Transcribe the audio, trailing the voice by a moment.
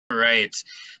All right.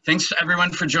 Thanks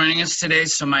everyone for joining us today.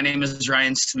 So my name is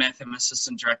Ryan Smith. I'm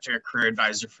Assistant Director, Career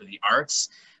Advisor for the Arts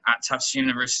at Tufts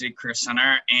University Career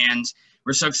Center. And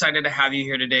we're so excited to have you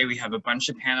here today. We have a bunch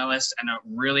of panelists and a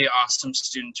really awesome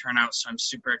student turnout. So I'm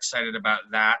super excited about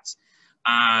that.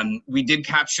 We did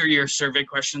capture your survey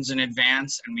questions in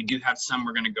advance, and we do have some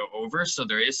we're going to go over. So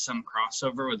there is some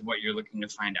crossover with what you're looking to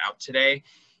find out today.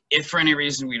 If for any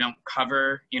reason we don't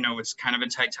cover, it's kind of a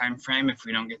tight time frame. If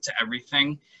we don't get to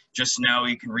everything, just know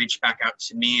you can reach back out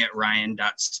to me at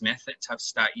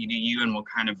ryan.smith@tufts.edu, and we'll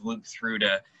kind of loop through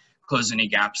to close any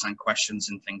gaps on questions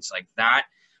and things like that.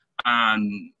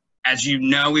 As you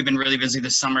know, we've been really busy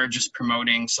this summer just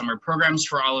promoting summer programs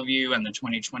for all of you and the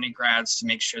 2020 grads to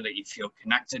make sure that you feel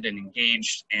connected and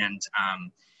engaged and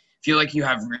feel like you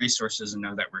have resources and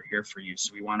know that we're here for you.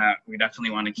 So we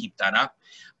definitely want to keep that up.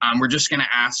 We're just going to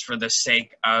ask, for the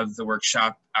sake of the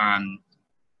workshop,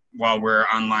 while we're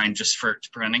online, just for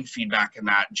preventing feedback and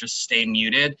that, just stay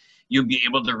muted. You'll be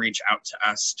able to reach out to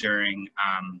us during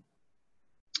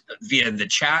via the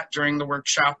chat during the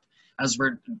workshop as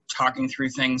we're talking through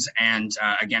things. And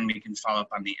again, we can follow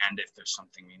up on the end if there's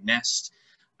something we missed.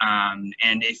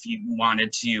 And if you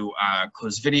wanted to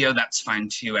close video, that's fine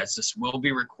too, as this will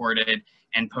be recorded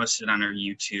and posted on our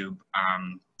YouTube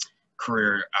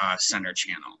Career Center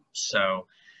channel. So,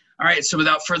 all right, so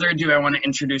without further ado, I want to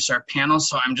introduce our panel.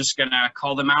 So I'm just gonna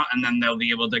call them out and then they'll be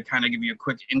able to kind of give you a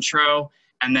quick intro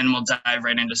and then we'll dive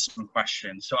right into some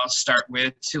questions. So I'll start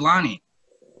with Tulani.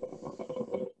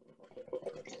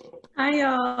 Hi,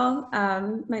 y'all.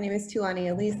 My name is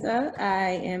Tulani Elisa.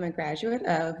 I am a graduate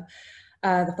of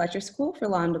the Fletcher School for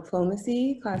Law and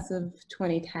Diplomacy, class of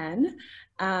 2010.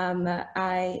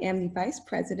 I am the Vice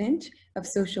President of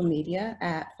Social Media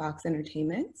at Fox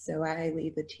Entertainment. So I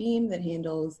lead the team that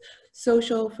handles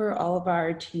social for all of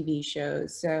our TV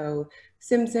shows. So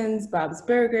Simpsons, Bob's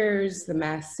Burgers, The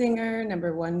Masked Singer,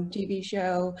 #1 TV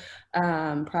show,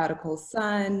 Prodigal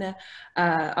Son,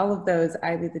 all of those.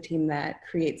 I lead the team that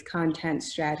creates content,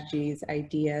 strategies,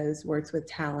 ideas, works with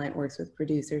talent, works with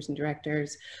producers and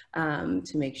directors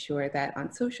to make sure that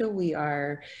on social we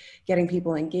are getting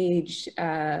people engaged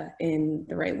in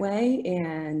the right way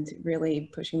and really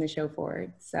pushing the show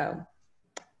forward. So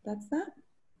that's that.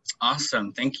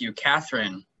 Awesome, thank you.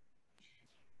 Catherine.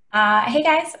 Hey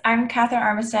guys, I'm Catherine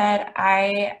Armistead.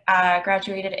 I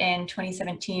graduated in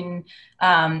 2017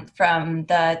 from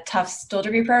the Tufts dual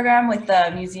degree program with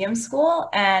the museum school,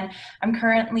 and I'm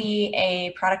currently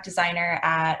a product designer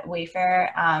at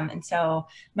Wayfair. And so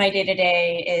my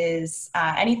day-to-day is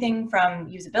anything from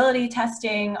usability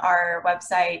testing our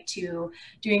website to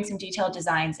doing some detailed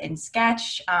designs in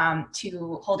Sketch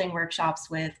to holding workshops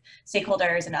with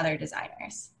stakeholders and other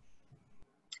designers.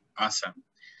 Awesome.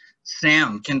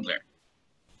 Sam Kindler.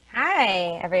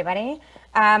 Hi, everybody.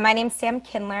 My name's Sam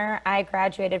Kindler. I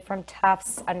graduated from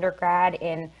Tufts undergrad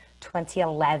in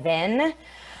 2011.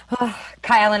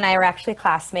 Kyle and I are actually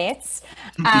classmates.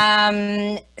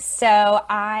 So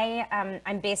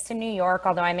I'm based in New York,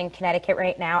 although I'm in Connecticut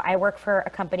right now. I work for a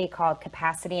company called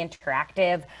Capacity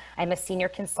Interactive. I'm a senior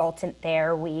consultant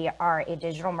there. We are a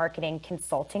digital marketing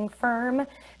consulting firm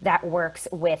that works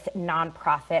with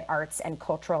nonprofit arts and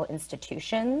cultural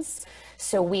institutions.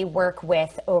 So we work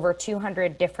with over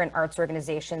 200 different arts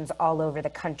organizations all over the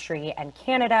country and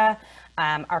Canada.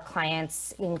 Our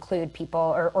clients include people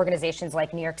or organizations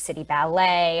like New York City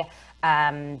Ballet,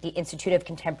 the Institute of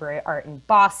Contemporary Art in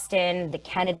Boston, the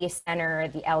Kennedy Center,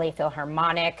 the LA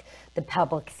Philharmonic, the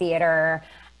Public Theater,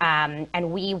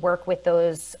 and we work with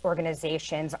those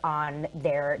organizations on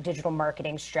their digital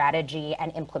marketing strategy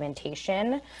and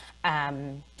implementation.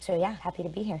 So yeah, happy to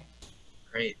be here.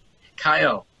 Great.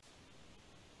 Kyle.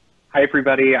 Hi,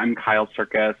 everybody. I'm Kyle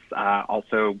Sircus,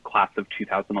 also class of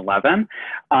 2011,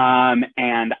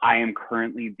 and I am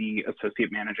currently the Associate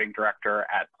Managing Director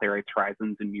at Playwrights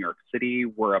Horizons in New York City.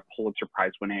 We're a Pulitzer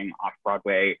Prize-winning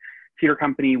off-Broadway theater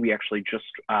company. We actually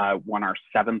just won our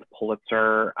 7th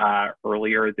Pulitzer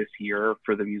earlier this year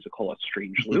for the musical A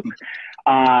Strange Loop,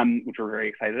 which we're very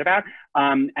excited about.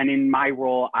 And in my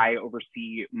role, I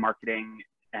oversee marketing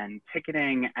and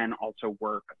ticketing, and also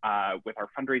work with our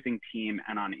fundraising team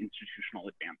and on institutional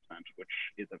advancement, which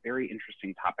is a very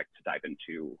interesting topic to dive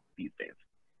into these days.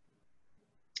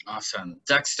 Awesome.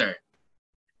 Dexter.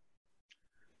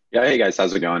 Yeah, hey guys,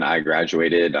 how's it going? I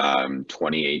graduated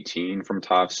 2018 from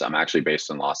Tufts. I'm actually based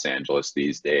in Los Angeles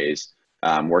these days.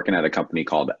 I'm working at a company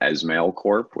called Esmail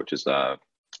Corp, which is a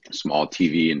small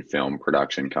TV and film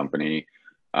production company.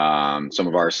 Some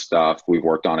of our stuff, we've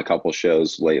worked on a couple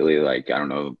shows lately, like, I don't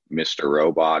know, Mr.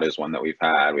 Robot is one that we've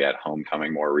had. We had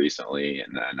Homecoming more recently,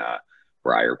 and then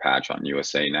Briar Patch on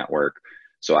USA Network.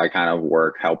 So I kind of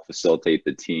help facilitate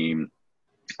the team,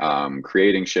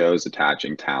 creating shows,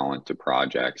 attaching talent to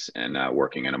projects, and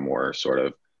working in a more sort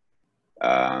of,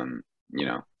 you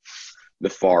know, the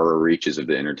far reaches of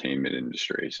the entertainment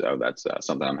industry. So that's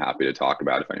something I'm happy to talk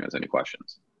about if anyone has any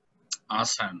questions.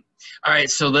 Awesome. All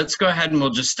right, so let's go ahead and we'll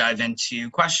just dive into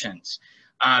questions.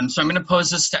 So I'm going to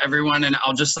pose this to everyone, and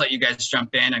I'll just let you guys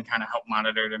jump in and kind of help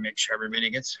monitor to make sure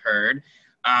everybody gets heard.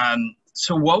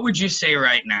 So what would you say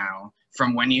right now,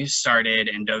 from when you started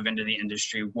and dove into the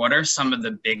industry, what are some of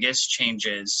the biggest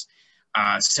changes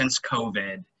since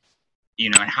COVID? You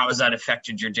know, and how has that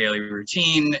affected your daily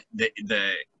routine,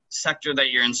 the sector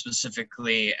that you're in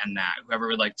specifically, and that? Whoever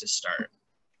would like to start.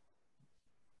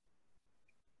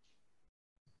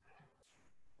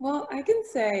 Well, I can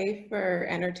say for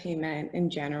entertainment in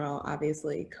general,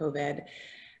 obviously COVID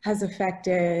has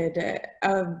affected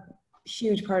a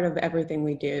huge part of everything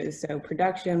we do. So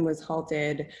production was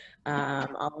halted,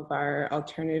 all of our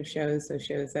alternative shows, so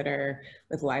shows that are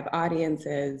with live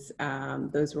audiences,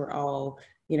 those were all,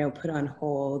 you know, put on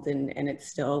hold, and it's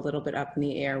still a little bit up in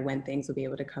the air when things will be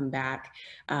able to come back.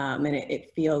 And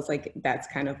it feels like that's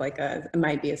kind of like it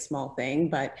might be a small thing,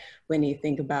 but when you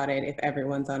think about it, if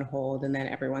everyone's on hold and then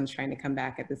everyone's trying to come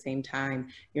back at the same time,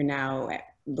 you're now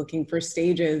looking for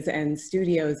stages and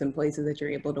studios and places that you're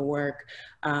able to work.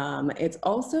 It's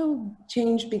also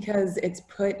changed because it's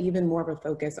put even more of a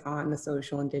focus on the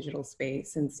social and digital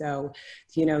space. And so,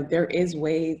 you know, there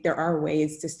are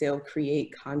ways to still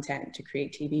create content, to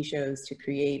create TV shows, to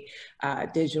create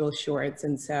digital shorts.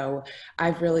 And so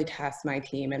I've really tasked my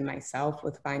team and myself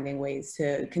with finding ways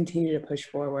to continue to push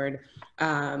forward,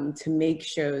 to make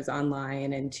shows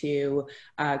online and to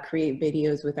create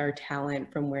videos with our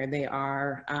talent from where they are.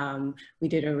 We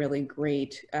did a really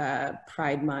great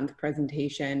Pride Month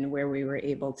presentation where we were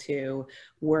able to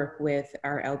work with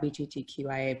our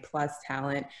LGBTQIA+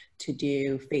 talent to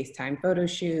do FaceTime photo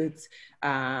shoots,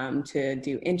 to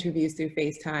do interviews through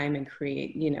FaceTime and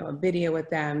create, you know, a video with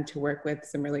them, to work with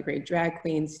some really great drag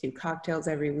queens, to do cocktails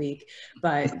every week.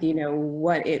 But, you know,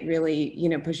 what it really, you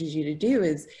know, pushes you to do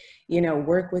is, you know,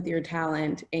 work with your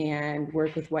talent and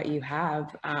work with what you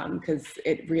have, because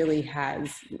it really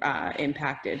has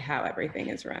impacted how everything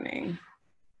is running.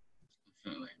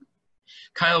 Definitely.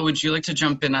 Kyle, would you like to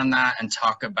jump in on that and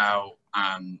talk about,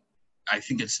 I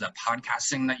think it's the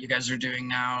podcasting that you guys are doing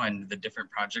now and the different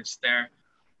projects there?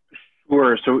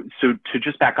 Sure. So to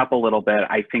just back up a little bit,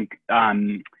 I think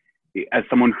as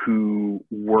someone who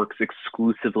works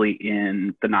exclusively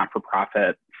in the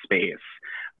not-for-profit space,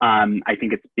 I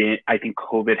think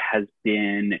COVID has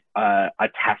been a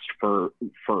test for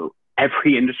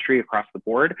every industry across the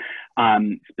board.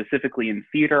 Specifically in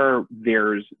theater,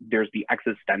 there's the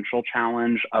existential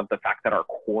challenge of the fact that our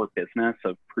core business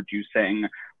of producing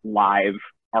live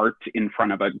art in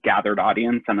front of a gathered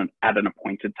audience and at an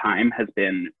appointed time has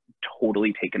been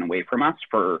totally taken away from us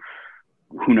for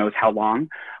who knows how long.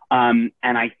 And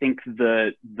I think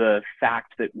the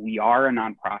fact that we are a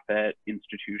nonprofit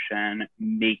institution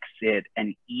makes it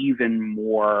an even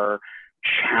more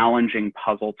challenging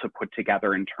puzzle to put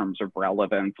together in terms of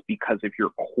relevance, because if your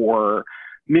core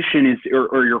mission is,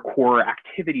 or your core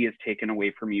activity is taken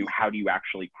away from you, how do you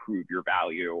actually prove your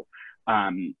value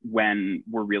when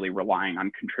we're really relying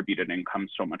on contributed income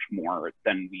so much more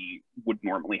than we would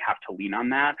normally have to lean on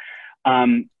that?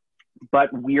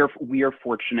 But we are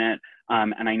fortunate,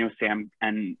 and I know Sam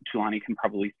and Tulani can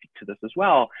probably speak to this as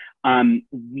well.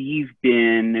 We've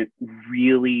been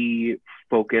really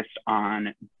focused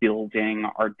on building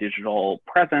our digital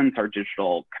presence, our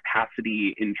digital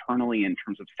capacity internally in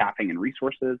terms of staffing and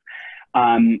resources.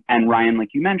 And Ryan, like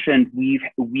you mentioned,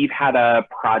 we've had a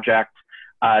project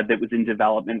that was in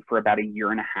development for about 1.5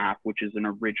 years, which is an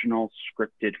original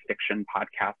scripted fiction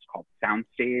podcast called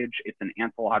Soundstage. It's an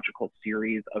anthological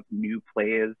series of new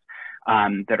plays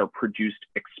that are produced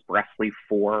expressly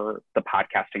for the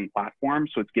podcasting platform.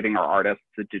 So it's giving our artists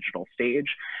a digital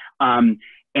stage.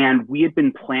 And we had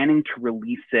been planning to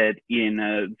release it in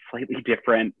a slightly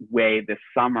different way this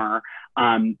summer.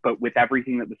 But with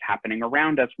everything that was happening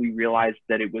around us, we realized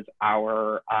that it was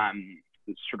our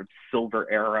sort of silver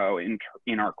arrow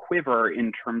in our quiver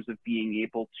in terms of being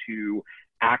able to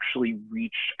actually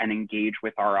reach and engage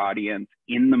with our audience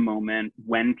in the moment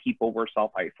when people were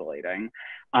self-isolating,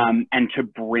 and to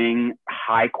bring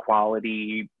high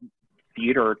quality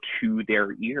theater to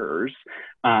their ears,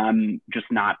 just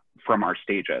not from our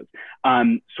stages.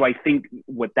 So I think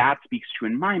what that speaks to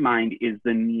in my mind is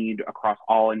the need across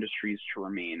all industries to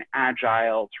remain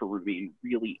agile, to remain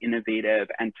really innovative,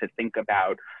 and to think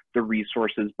about the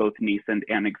resources, both nascent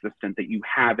and existent, that you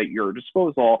have at your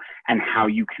disposal, and how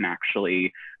you can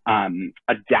actually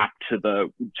adapt to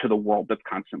the world that's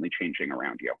constantly changing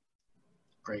around you.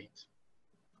 Great.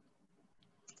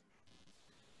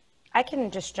 I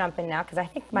can just jump in now because I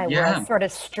think my words sort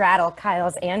of straddle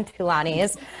Kyle's and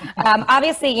Tulani's.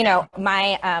 Obviously, you know,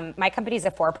 my company is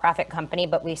a for-profit company,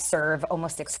 but we serve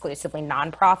almost exclusively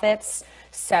nonprofits.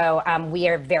 So we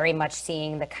are very much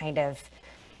seeing the kind of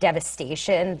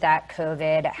devastation that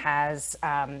COVID has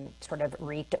sort of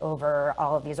wreaked over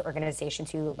all of these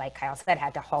organizations who, like Kyle said,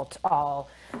 had to halt all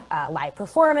live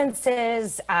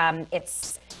performances.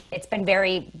 It's been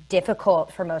very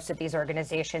difficult for most of these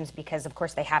organizations because, of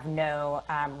course, they have no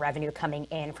revenue coming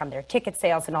in from their ticket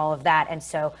sales and all of that. And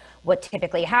so what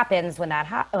typically happens when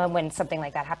when something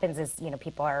like that happens is, you know,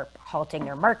 people are halting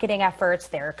their marketing efforts,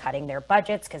 they're cutting their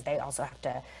budgets because they also have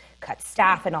to cut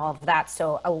staff and all of that.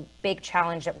 So a big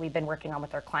challenge that we've been working on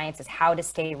with our clients is how to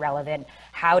stay relevant,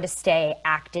 how to stay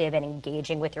active and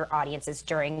engaging with your audiences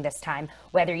during this time,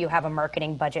 whether you have a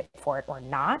marketing budget for it or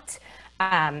not.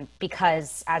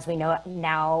 Because as we know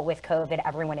now with COVID,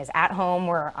 everyone is at home,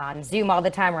 we're on Zoom all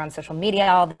the time, we're on social media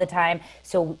all the time.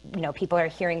 So, you know, people are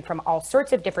hearing from all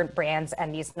sorts of different brands,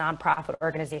 and these nonprofit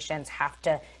organizations have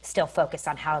to still focus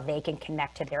on how they can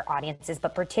connect to their audiences,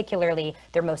 but particularly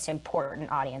their most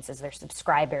important audiences, their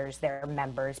subscribers, their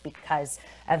members, because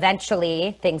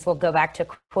eventually things will go back to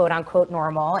quote unquote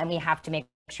normal, and we have to make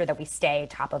sure that we stay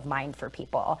top of mind for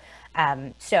people.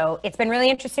 So it's been really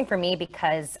interesting for me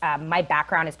because my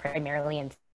background is primarily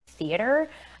in theater,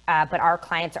 but our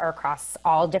clients are across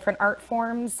all different art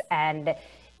forms. And,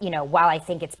 you know, while I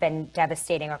think it's been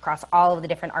devastating across all of the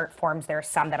different art forms, there are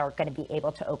some that are going to be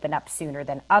able to open up sooner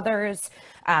than others.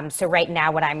 So right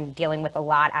now, what I'm dealing with a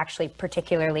lot, actually,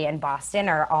 particularly in Boston,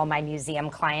 are all my museum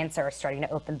clients are starting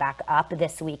to open back up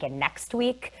this week and next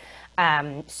week.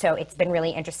 So it's been really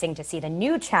interesting to see the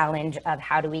new challenge of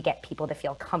how do we get people to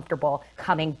feel comfortable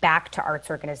coming back to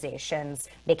arts organizations,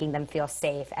 making them feel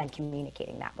safe and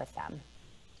communicating that with them.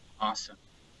 Awesome.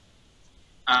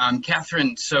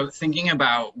 Catherine, so thinking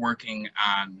about working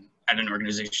at an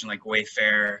organization like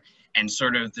Wayfair and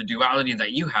sort of the duality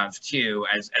that you have too,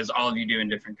 as all of you do in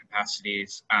different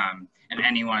capacities, and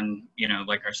anyone, you know,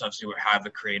 like ourselves who have a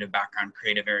creative background,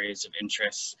 creative areas of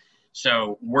interest.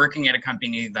 So working at a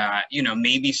company that, you know,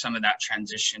 maybe some of that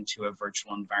transition to a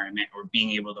virtual environment or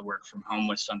being able to work from home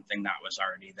was something that was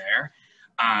already there.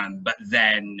 But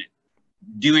then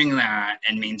doing that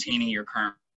and maintaining your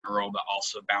current role, but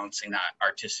also balancing that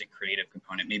artistic creative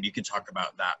component. Maybe you could talk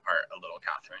about that part a little,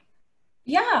 Catherine.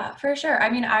 Yeah, for sure. I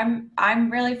mean,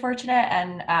 I'm really fortunate,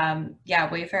 and yeah,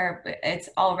 Wayfair, it's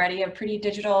already a pretty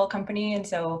digital company, and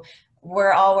so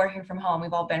we're all working from home.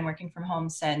 We've all been working from home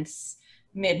since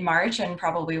mid-March and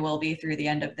probably will be through the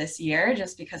end of this year,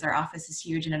 just because our office is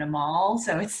huge and in a mall,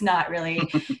 so it's not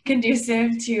really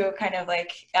conducive to kind of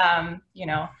like you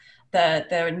know,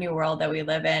 the new world that we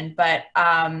live in. But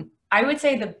I would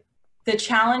say the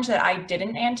challenge that I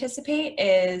didn't anticipate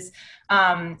is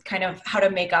kind of how to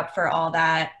make up for all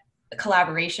that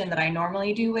collaboration that I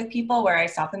normally do with people, where I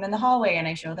stop them in the hallway and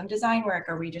I show them design work,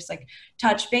 or we just like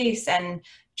touch base, and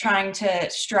trying to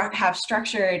have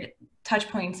structured touch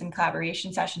points and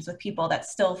collaboration sessions with people that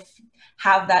still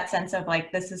have that sense of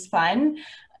like, this is fun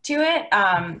to it.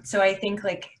 So I think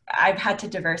like I've had to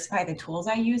diversify the tools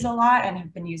I use a lot, and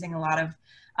have been using a lot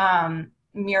of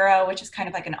Miro, which is kind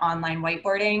of like an online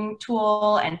whiteboarding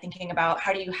tool, and thinking about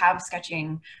how do you have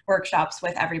sketching workshops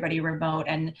with everybody remote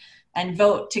and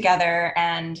vote together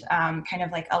and kind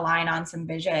of like align on some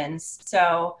visions.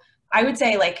 So I would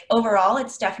say like overall,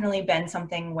 it's definitely been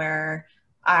something where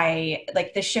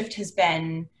the shift has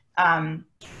been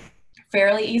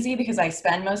fairly easy because I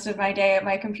spend most of my day at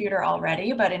my computer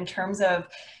already. But in terms of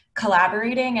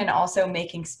collaborating and also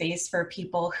making space for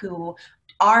people who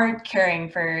are caring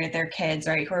for their kids,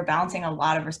 right, who are balancing a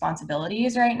lot of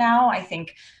responsibilities right now, I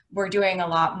think we're doing a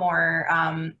lot more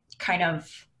kind of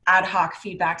ad hoc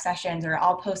feedback sessions, or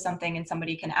I'll post something and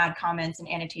somebody can add comments and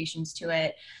annotations to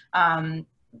it,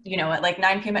 you know, at like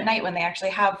 9 p.m. at night when they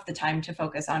actually have the time to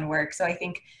focus on work. So I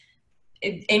think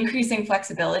increasing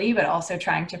flexibility, but also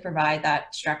trying to provide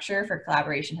that structure for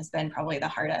collaboration has been probably the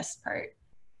hardest part.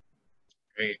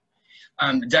 Great.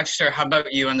 Dexter, how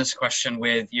about you on this question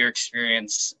with your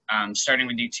experience starting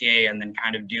with UTA and then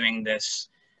kind of doing this,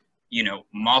 you know,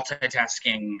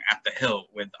 multitasking at the hilt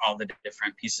with all the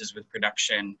different pieces with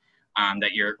production.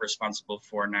 that you're responsible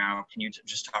for now. Can you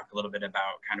just talk a little bit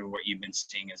about kind of what you've been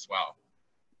seeing as well?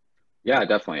 Yeah,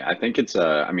 definitely. I think it's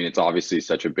I mean, it's obviously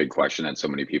such a big question that so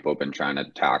many people have been trying to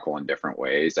tackle in different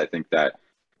ways. I think that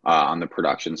on the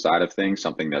production side of things,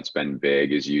 something that's been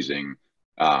big is using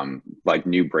like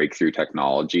new breakthrough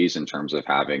technologies in terms of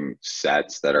having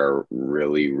sets that are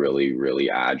really, really,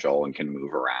 really agile and can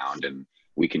move around. And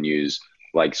we can use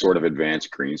like sort of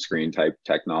advanced green screen type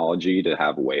technology to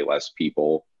have way less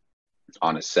people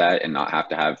on a set and not have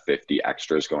to have 50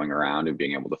 extras going around, and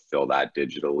being able to fill that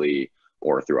digitally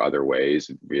or through other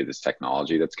ways via this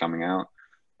technology that's coming out.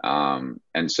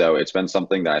 And so it's been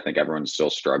something that I think everyone's still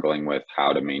struggling with,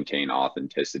 how to maintain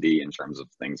authenticity in terms of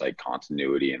things like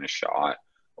continuity in a shot,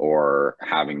 or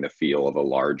having the feel of a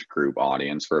large group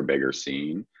audience for a bigger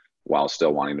scene, while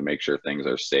still wanting to make sure things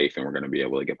are safe and we're going to be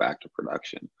able to get back to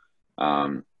production.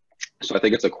 So I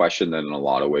think it's a question that in a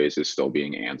lot of ways is still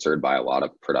being answered by a lot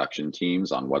of production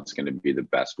teams on what's going to be the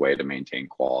best way to maintain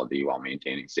quality while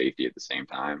maintaining safety at the same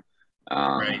time.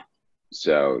 Right.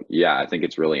 So yeah, I think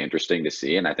it's really interesting to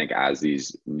see. And I think as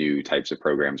these new types of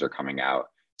programs are coming out,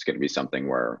 it's going to be something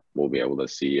where we'll be able to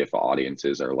see if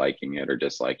audiences are liking it or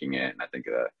disliking it. And I think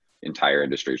the entire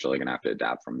industry is really going to have to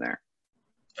adapt from there.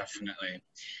 Definitely.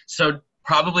 So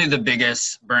probably the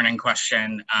biggest burning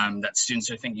question that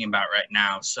students are thinking about right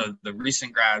now. So the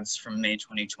recent grads from May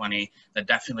 2020 that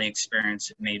definitely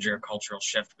experienced a major cultural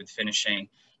shift with finishing,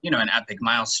 you know, an epic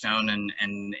milestone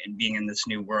and being in this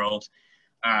new world.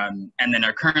 And then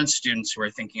our current students who are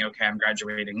thinking, okay, I'm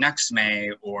graduating next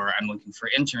May, or I'm looking for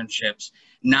internships,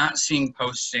 not seeing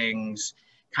postings,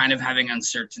 kind of having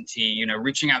uncertainty, you know,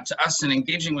 reaching out to us and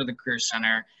engaging with the Career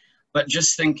Center, but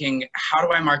just thinking, how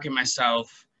do I market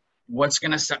myself? What's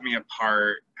going to set me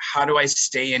apart? How do I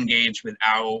stay engaged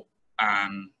without,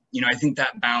 you know, I think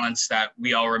that balance that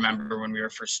we all remember when we were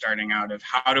first starting out of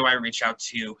how do I reach out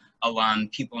to alum,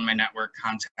 people in my network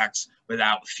contacts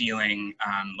without feeling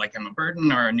like I'm a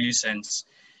burden or a nuisance.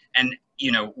 And,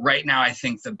 you know, right now I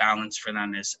think the balance for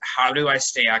them is how do I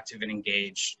stay active and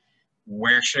engaged?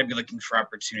 Where should I be looking for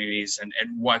opportunities, and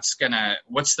what's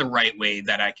the right way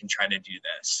that I can try to do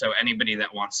this? So anybody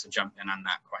that wants to jump in on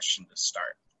that question to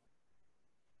start.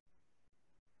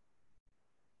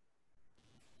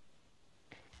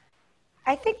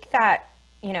 I think that,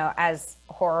 you know, as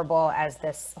horrible as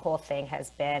this whole thing has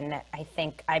been, I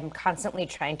think I'm constantly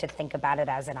trying to think about it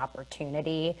as an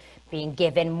opportunity, being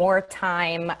given more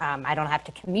time. I don't have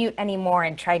to commute anymore,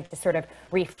 and trying to sort of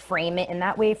reframe it in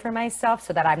that way for myself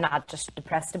so that I'm not just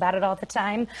depressed about it all the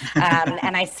time.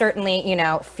 And I certainly, you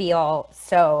know, feel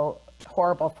so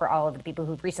horrible for all of the people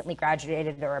who've recently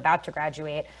graduated or about to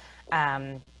graduate,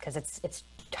 because it's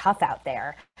tough out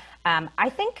there. I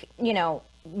think, you know,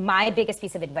 my biggest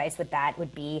piece of advice with that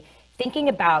would be thinking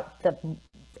about the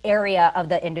area of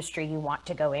the industry you want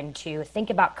to go into. Think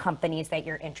about companies that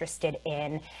you're interested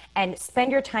in, and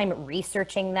spend your time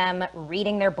researching them,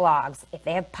 reading their blogs. If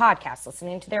they have podcasts,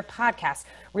 listening to their podcasts,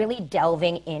 really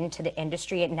delving into the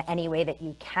industry in any way that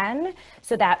you can,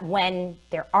 so that when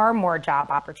there are more job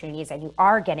opportunities and you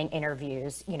are getting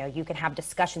interviews, you know, you can have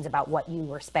discussions about what you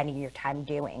were spending your time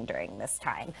doing during this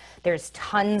time. There's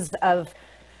tons of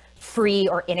free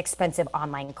or inexpensive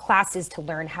online classes to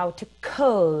learn how to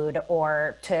code,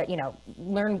 or to, you know,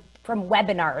 learn from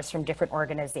webinars from different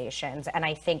organizations. And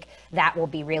I think that will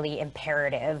be really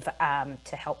imperative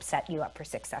to help set you up for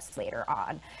success later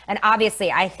on. And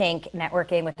obviously, I think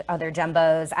networking with other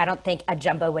jumbos, I don't think a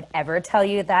jumbo would ever tell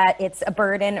you that it's a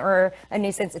burden or a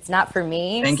nuisance. It's not for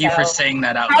me. Thank you for saying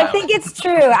that out loud. I think it's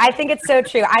true. I think it's so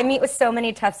true. I meet with so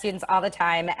many tough students all the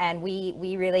time, and we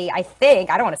really, I think,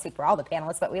 I don't want to speak for all the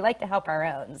panelists, but we like to help our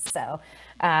own. So,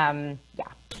 yeah.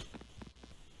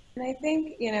 And I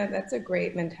think, you know, that's a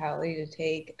great mentality to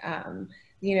take,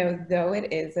 you know, though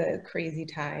it is a crazy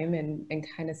time and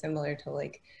kind of similar to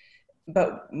like,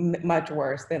 but much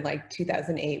worse than like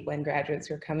 2008 when graduates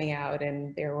were coming out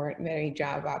and there weren't many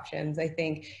job options. I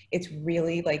think it's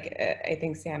really like, I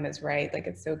think Sam is right. Like,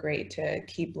 it's so great to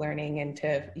keep learning and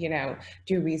to, you know,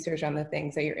 do research on the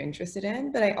things that you're interested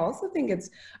in. But I also think it's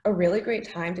a really great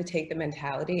time to take the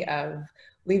mentality of,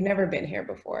 we've never been here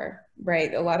before,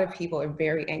 right? A lot of people are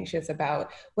very anxious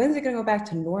about when's it gonna go back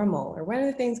to normal, or when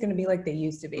are things gonna be like they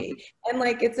used to be? And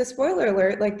like, it's a spoiler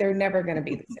alert, like they're never gonna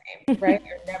be the same, right?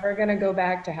 They're never gonna go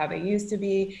back to how they used to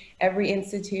be. Every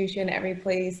institution, every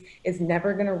place is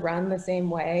never gonna run the same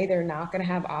way. They're not gonna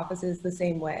have offices the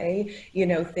same way. You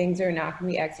know, things are not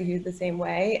gonna be executed the same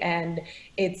way. And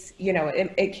it's, you know,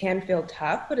 it can feel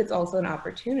tough, but it's also an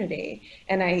opportunity.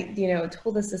 And I, you know,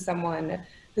 told this to someone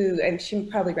who, and she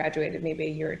probably graduated maybe a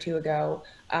year or two ago,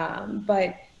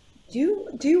 but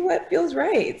do what feels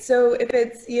right. So if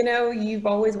it's, you know, you've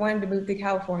always wanted to move to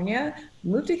California,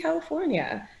 move to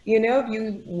California. You know, if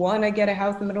you want to get a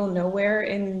house in the middle of nowhere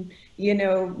in, you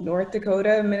know, North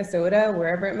Dakota, Minnesota,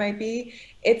 wherever it might be,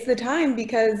 it's the time,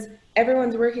 because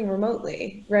everyone's working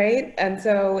remotely, right? And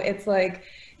so it's like,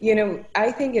 you know,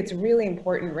 I think it's really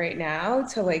important right now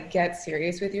to like get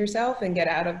serious with yourself and get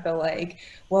out of the like,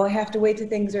 well, I have to wait till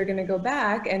things are going to go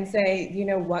back, and say, you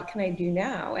know, what can I do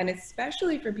now? And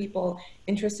especially for people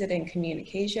interested in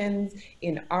communications,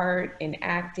 in art, in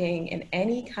acting, in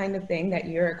any kind of thing that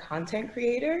you're a content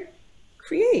creator,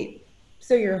 create.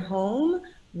 So you're home,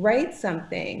 write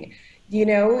something. You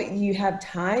know, you have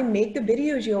time, make the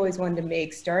videos you always wanted to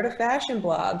make, start a fashion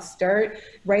blog, start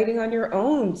writing on your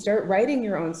own, start writing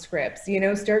your own scripts, you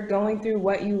know, start going through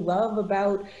what you love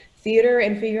about theater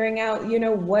and figuring out, you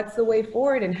know, what's the way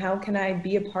forward and how can I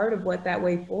be a part of what that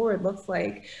way forward looks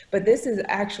like. But this is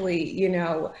actually, you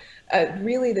know,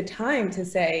 really the time to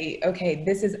say, okay,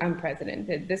 this is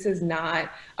unprecedented. This is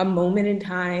not a moment in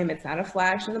time. It's not a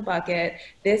flash in the bucket.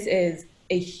 This is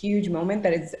a huge moment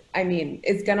that is, I mean,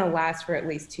 it's gonna last for at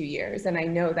least 2 years. And I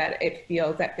know that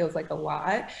that feels like a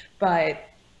lot, but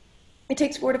it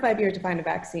takes 4 to 5 years to find a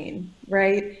vaccine,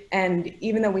 right? And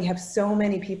even though we have so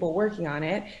many people working on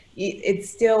it, it's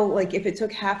still like, if it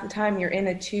took half the time, you're in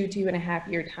a 2.5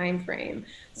 year time frame.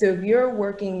 So if you're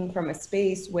working from a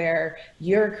space where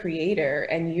you're a creator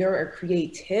and you're a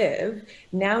creative,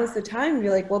 now is the time to be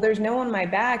like, well, there's no one on my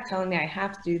back telling me I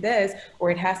have to do this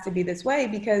or it has to be this way,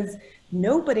 because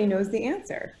nobody knows the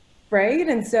answer, right?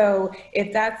 And so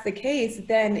if that's the case,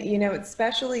 then, you know,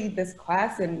 especially this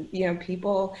class and, you know,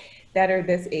 people that are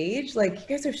this age, like, you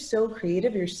guys are so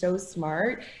creative, you're so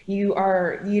smart, you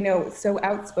are, you know, so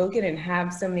outspoken and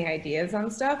have so many ideas on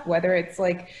stuff, whether it's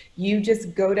like you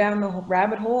just go down the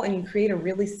rabbit hole and you create a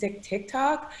really sick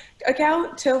TikTok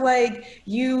account, to like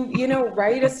you know,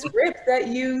 write a script that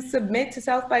you submit to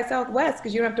South by Southwest,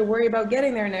 because you don't have to worry about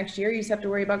getting there next year, you just have to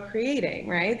worry about creating,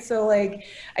 right? So like,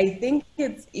 I think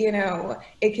it's, you know,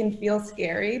 it can feel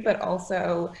scary, but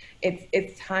also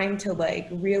it's time to like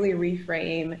really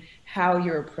reframe how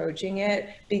you're approaching it,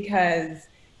 because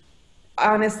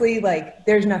honestly, like,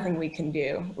 there's nothing we can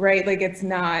do, right? Like, there's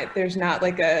not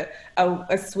like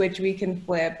a switch we can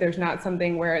flip. There's not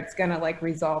something where it's gonna like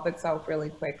resolve itself really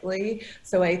quickly.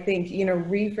 So I think, you know,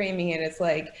 reframing it is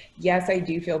like, yes, I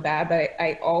do feel bad, but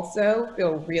I also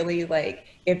feel really like,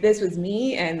 if this was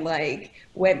me and like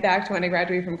went back to when I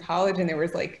graduated from college and there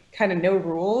was like kind of no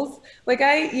rules, like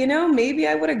you know, maybe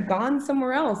I would have gone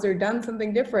somewhere else or done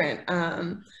something different.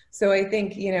 So I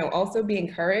think, you know, also be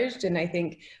encouraged, and I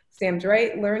think Sam's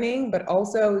right, learning, but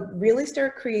also really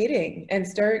start creating and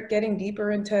start getting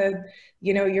deeper into,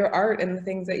 you know, your art and the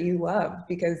things that you love,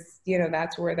 because, you know,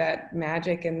 that's where that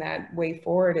magic and that way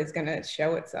forward is going to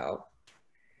show itself.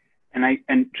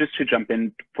 And just to jump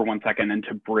in for 1 second and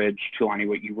to bridge, Tulani,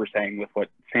 what you were saying with what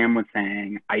Sam was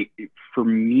saying, for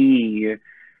me,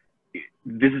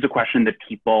 this is a question that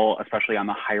people, especially on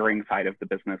the hiring side of the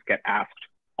business, get asked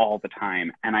all the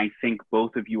time. And I think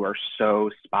both of you are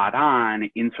so spot on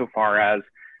insofar as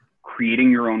creating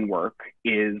your own work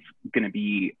is going to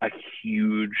be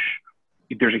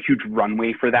there's a huge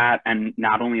runway for that. And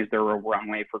not only is there a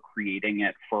runway for creating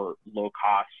it for low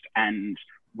cost and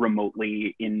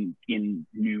remotely in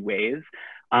new ways,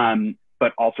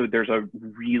 but also there's a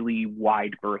really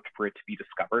wide berth for it to be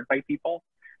discovered by people.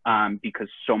 Because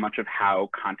so much of how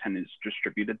content is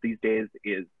distributed these days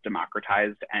is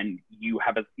democratized, and you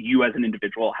as an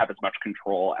individual have as much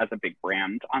control as a big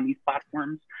brand on these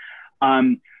platforms.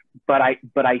 But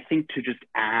I think to just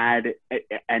add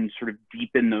and sort of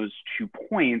deepen those 2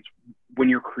 points, when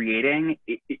you're creating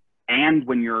and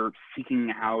when you're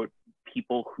seeking out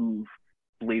people who've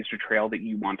blazed a trail that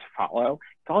you want to follow,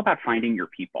 it's all about finding your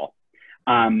people.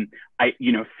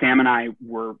 You know, Sam and I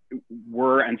were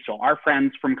and still are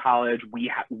friends from college.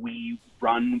 We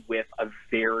run with a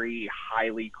very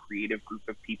highly creative group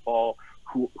of people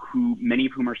who many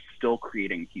of whom are still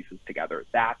creating pieces together.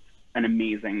 That's an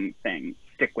amazing thing.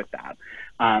 Stick with that.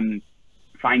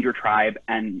 Find your tribe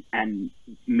and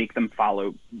make them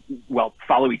follow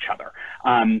each other.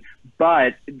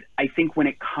 But I think when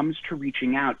it comes to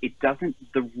reaching out,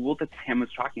 the rule that Sam was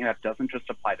talking about doesn't just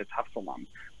apply to Tufts alums.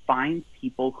 Find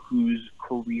people whose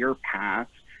career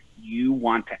paths you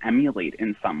want to emulate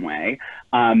in some way.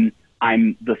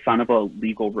 I'm the son of a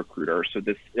legal recruiter, so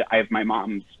I have my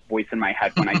mom's voice in my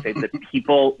head when I say that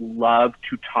people love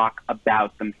to talk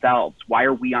about themselves. Why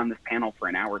are we on this panel for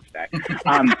an hour today?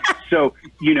 So,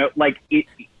 you know, like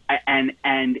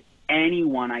and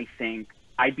anyone, I think,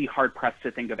 I'd be hard pressed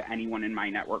to think of anyone in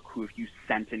my network who, if you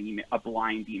sent an email, a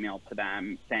blind email to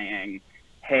them saying,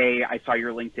 hey, I saw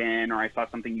your LinkedIn, or I saw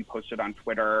something you posted on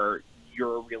Twitter,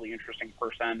 you're a really interesting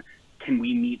person, can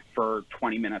we meet for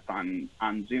 20 minutes on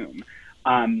Zoom?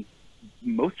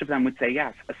 Most of them would say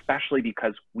yes, especially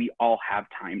because we all have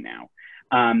time now.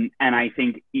 And I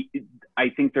think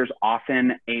there's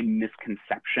often a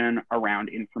misconception around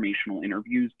informational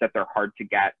interviews that they're hard to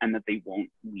get and that they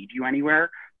won't lead you anywhere.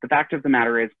 The fact of the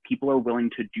matter is people are willing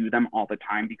to do them all the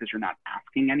time because you're not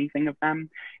asking anything of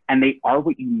them, and they are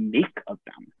what you make of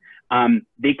them.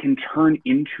 They can turn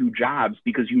into jobs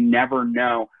because you never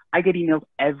know. I get emails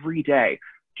every day.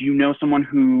 Do you know someone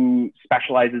who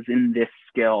specializes in this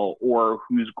skill, or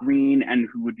who's green and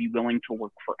who would be willing to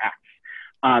work for X?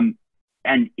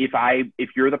 And if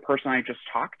you're the person I just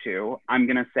talked to, I'm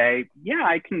going to say, yeah,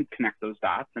 I can connect those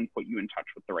dots and put you in touch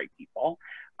with the right people.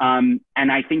 And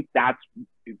I think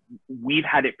we've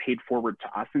had it paid forward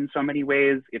to us in so many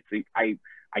ways. I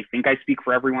think I speak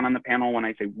for everyone on the panel when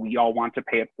I say we all want to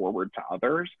pay it forward to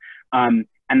others. And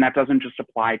that doesn't just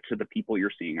apply to the people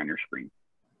you're seeing on your screen.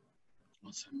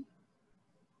 Awesome.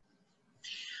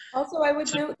 Also, I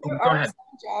would note there are some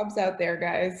jobs out there,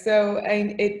 guys. So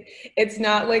it's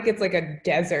not like it's like a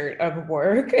desert of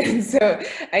work. And so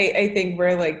I think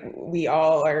we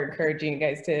all are encouraging you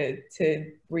guys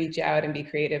to reach out and be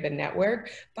creative and network.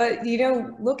 But,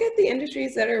 look at the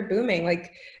industries that are booming.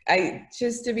 Like,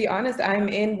 just to be honest, I'm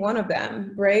in one of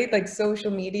them, right? Like,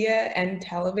 social media and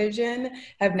television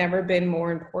have never been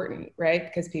more important, right?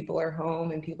 Because people are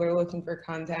home and people are looking for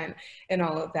content and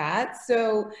all of that.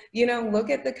 So, look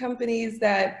at the companies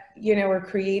that, are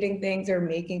creating things or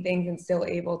making things and still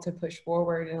able to push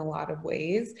forward in a lot of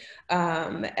ways.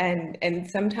 And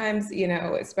sometimes,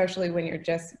 especially when you're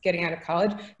just getting out of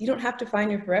college, you don't have to find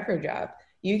your forever job.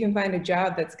 You can find a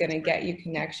job that's going to get you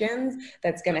connections,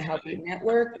 that's going to help you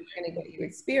network, that's going to get you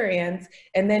experience,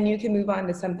 and then you can move on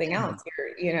to something else.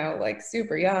 You're, like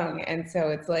super young. And so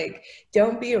it's like,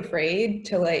 don't be afraid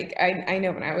to I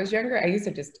know when I was younger, I used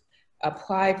to just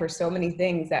apply for so many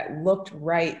things that looked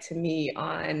right to me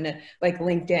on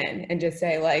LinkedIn and just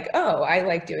say oh, I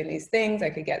like doing these things. I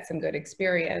could get some good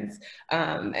experience.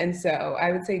 And so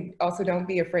I would say also don't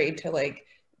be afraid to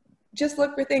just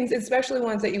look for things, especially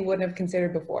ones that you wouldn't have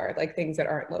considered before, like things that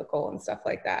aren't local and stuff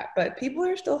like that. But people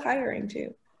are still hiring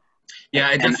too. Yeah,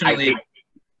 I definitely.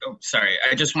 Oh, sorry.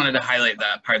 I just wanted to highlight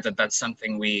that part. That's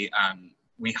something we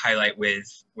highlight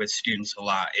with students a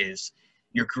lot. Is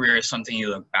your career is something you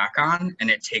look back on, and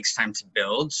it takes time to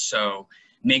build. So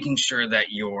making sure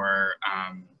that you're,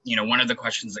 one of the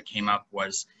questions that came up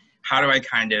was, how do I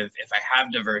if I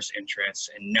have diverse interests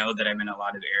and know that I'm in a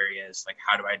lot of areas,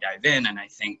 how do I dive in? And I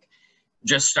think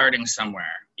just starting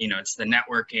somewhere, it's the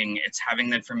networking, it's having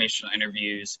the informational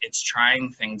interviews, it's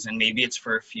trying things, and maybe it's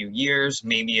for a few years,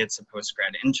 maybe it's a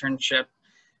post-grad internship,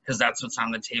 because that's what's on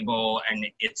the table, and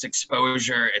it's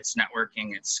exposure, it's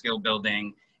networking, it's skill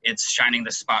building, it's shining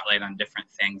the spotlight on different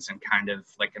things, and kind of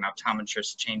like an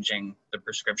optometrist changing the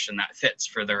prescription that fits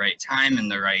for the right time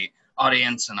and the right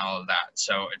audience and all of that.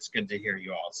 So it's good to hear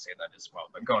you all say that as well.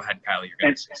 But go ahead, Kyle, you're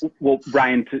going to say something. Well,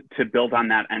 Ryan, to build on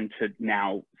that and to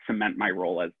now cement my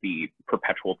role as the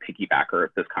perpetual piggybacker of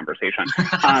this conversation,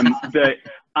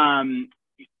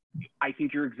 I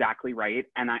think you're exactly right.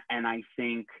 And I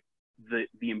think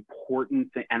the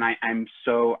important thing, and I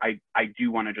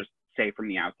do want to just say from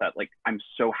the outset, I'm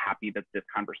so happy that this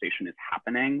conversation is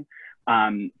happening,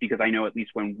 because I know at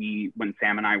least when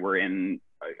Sam and I were in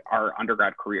our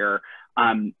undergrad career,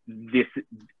 this,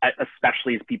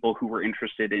 especially as people who were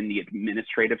interested in the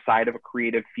administrative side of a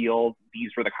creative field,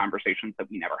 these were the conversations that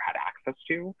we never had access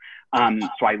to.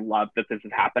 So I love that this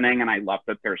is happening, and I love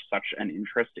that there's such an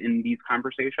interest in these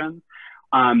conversations.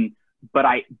 But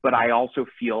I also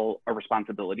feel a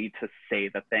responsibility to say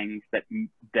the things that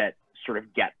sort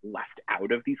of get left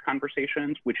out of these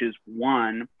conversations, which is,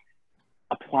 one,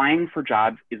 applying for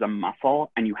jobs is a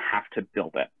muscle, and you have to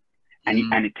build it.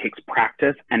 And it takes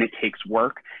practice, and it takes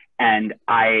work. And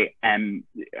I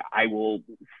will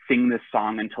sing this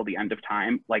song until the end of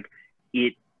time.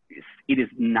 It is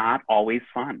not always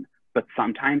fun, but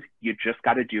sometimes you just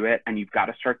got to do it, and you've got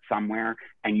to start somewhere,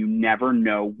 and you never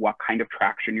know what kind of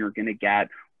traction you're going to get,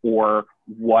 or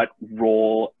what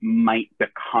role might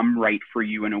become right for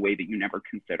you in a way that you never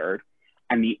considered.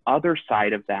 And the other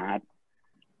side of that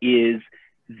is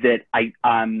that I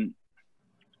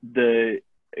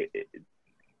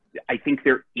think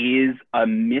there is a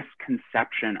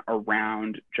misconception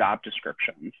around job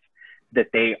descriptions,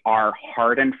 that they are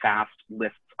hard and fast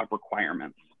lists of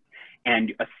requirements.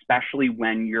 And especially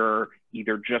when you're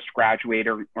either just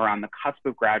graduated or on the cusp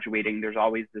of graduating, there's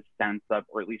always this sense of,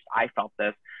 or at least I felt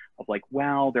this, of like,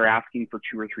 well, they're asking for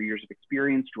 2 or 3 years of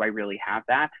experience. Do I really have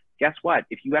that? Guess what?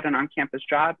 If you had an on-campus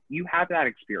job, you have that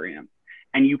experience.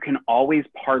 And you can always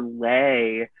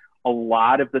parlay a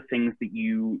lot of the things that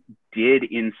you did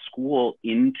in school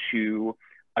into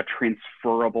a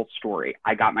transferable story.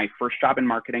 I got my first job in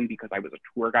marketing because I was a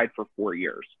tour guide for 4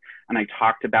 years. And I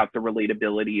talked about the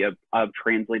relatability of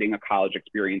translating a college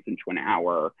experience into an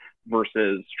hour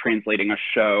versus translating a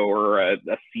show or a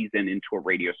season into a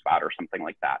radio spot or something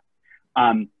like that.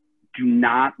 Do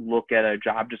not look at a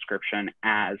job description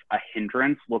as a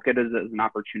hindrance. Look at it as an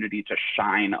opportunity to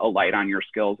shine a light on your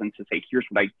skills and to say, here's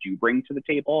what I do bring to the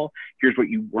table. Here's what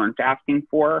you weren't asking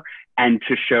for, and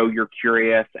to show you're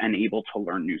curious and able to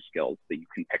learn new skills that you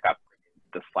can pick up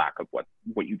the slack of what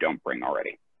you don't bring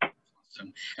already.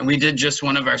 Awesome. And we did just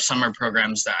one of our summer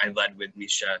programs that I led with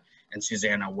Misha and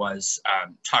Susanna was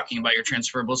talking about your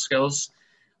transferable skills.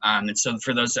 And so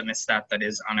for those that missed that, that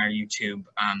is on our YouTube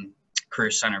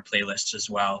Career Center playlist as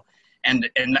well. And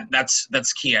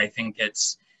that's key. I think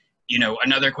it's, you know,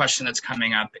 another question that's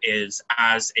coming up is,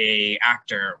 as a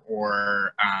actor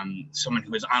or someone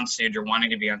who is on stage or wanting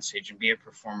to be on stage and be a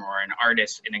performer or an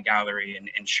artist in a gallery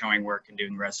and showing work and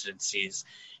doing residencies,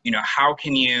 you know, how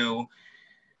can you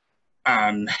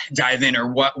dive in, or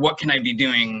what can I be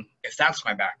doing if that's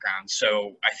my background?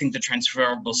 So I think the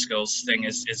transferable skills thing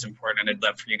is important. I'd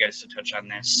love for you guys to touch on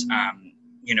this.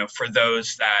 You know, for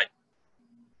those that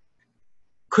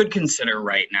could consider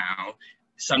right now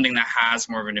something that has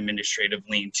more of an administrative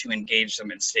lean, to engage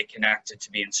them and stay connected, to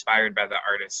be inspired by the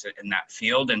artists in that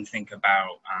field, and think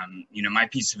about, you know, my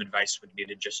piece of advice would be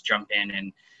to just jump in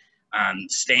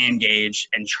and stay engaged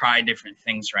and try different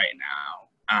things right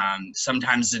now.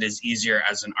 Sometimes it is easier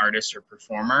as an artist or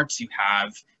performer to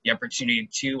have the opportunity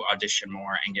to audition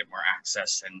more and get more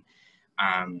access,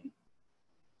 and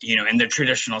you know, in the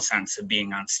traditional sense of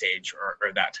being on stage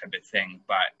or that type of thing.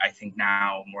 But I think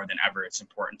now more than ever, it's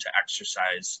important to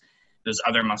exercise those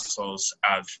other muscles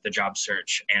of the job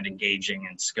search and engaging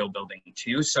and skill building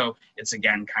too. So it's,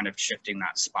 again, kind of shifting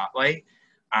that spotlight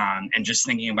and just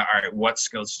thinking about, all right, what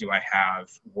skills do I have?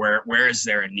 Where is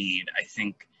there a need? I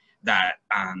think that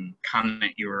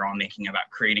comment you were all making about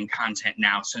creating content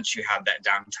now, since you have that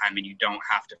downtime and you don't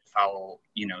have to follow,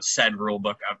 you know, said rule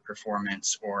book of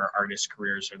performance or artist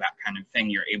careers or that kind of thing,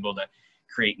 you're able to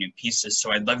create new pieces.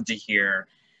 So I'd love to hear,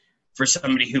 for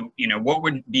somebody who, you know, what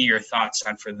would be your thoughts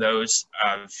on, for those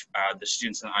of the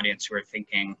students in the audience who are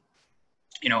thinking,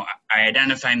 you know, I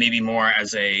identify maybe more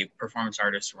as a performance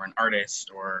artist or an artist,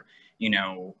 or, you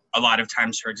know, a lot of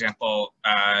times, for example,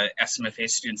 SMFA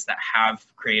students that have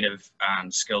creative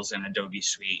skills in Adobe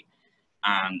Suite,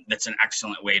 that's an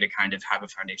excellent way to kind of have a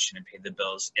foundation and pay the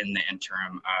bills in the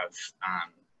interim of,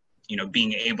 you know,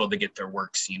 being able to get their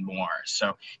work seen more. So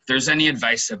if there's any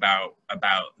advice about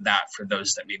that for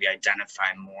those that maybe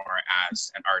identify more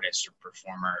as an artist or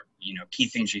performer, you know, key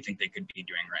things you think they could be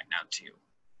doing right now too.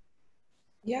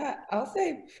 Yeah, I'll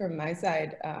say from my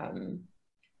side,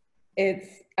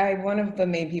 one of the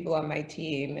main people on my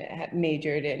team had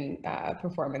majored in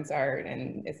performance art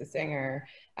and is a singer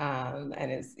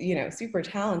and is, you know, super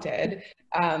talented.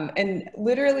 And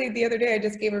literally the other day, I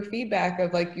just gave her feedback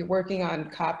of like, you're working on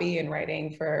copy and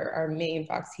writing for our main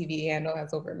Fox TV handle,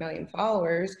 has over 1 million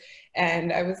followers.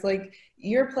 And I was like,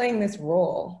 you're playing this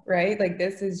role, right? Like,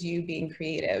 this is you being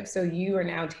creative. So you are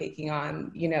now taking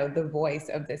on, you know, the voice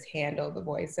of this handle, the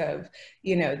voice of,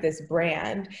 you know, this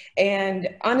brand. And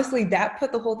honestly, that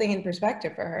put the whole thing in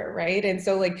perspective for her, right? And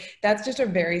so like, that's just a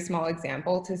very small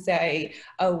example to say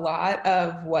a lot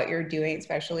of what you're doing,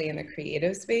 especially in the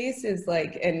creative space, is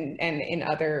like, and in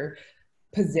other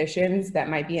positions that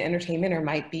might be in entertainment or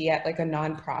might be at like a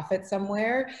nonprofit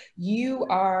somewhere, you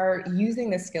are using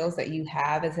the skills that you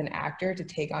have as an actor to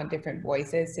take on different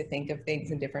voices, to think of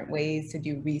things in different ways, to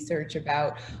do research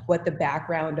about what the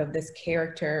background of this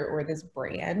character or this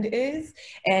brand is.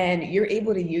 And you're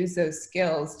able to use those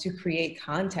skills to create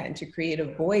content, to create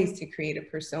a voice, to create a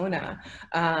persona.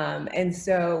 And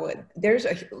so there's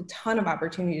a ton of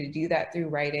opportunity to do that through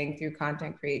writing, through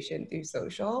content creation, through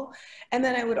social. And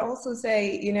then I would also say,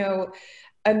 you know,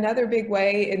 another big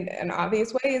way, and an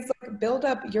obvious way, is like build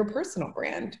up your personal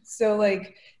brand. So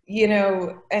like, you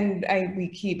know, and we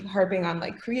keep harping on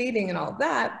like creating and all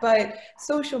that, but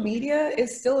social media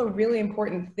is still a really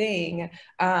important thing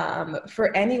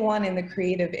for anyone in the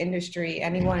creative industry,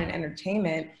 anyone in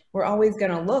entertainment. We're always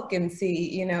going to look and see,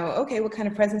 you know, okay, what kind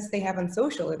of presence they have on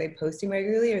social? Are they posting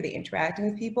regularly? Are they interacting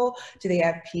with people? Do they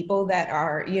have people that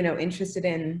are, you know, interested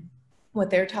in what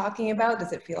they're talking about?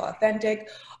 Does it feel authentic?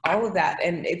 All of that.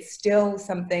 And it's still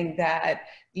something that,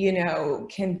 you know,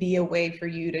 can be a way for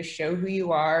you to show who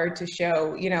you are, to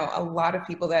show, you know, a lot of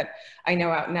people that I know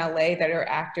out in LA that are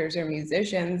actors or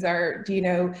musicians are, you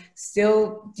know,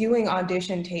 still doing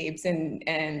audition tapes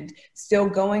and still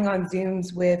going on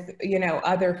Zooms with, you know,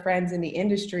 other friends in the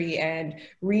industry and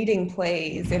reading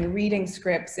plays and reading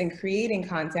scripts and creating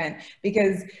content,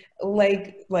 because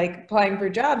like applying for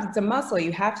jobs, it's a muscle.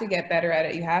 You have to get better at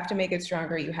it. You have to make it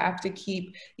stronger. You have to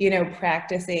keep, you know,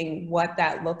 practicing what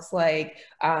that looks like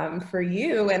for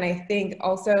you. And I think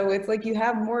also it's like you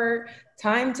have more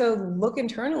time to look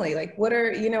internally, like what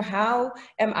are, you know, how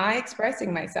am I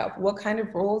expressing myself? What kind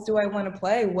of roles do I want to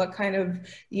play? What kind of,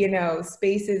 you know,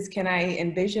 spaces can I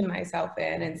envision myself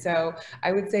in? And so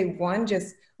I would say, one,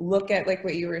 just look at, like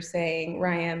what you were saying,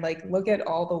 Ryan, like look at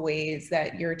all the ways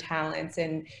that your talents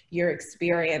and your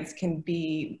experience can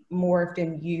be morphed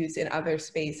and used in other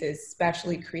spaces,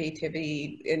 especially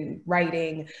creativity in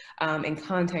writing and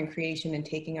content creation and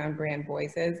taking on brand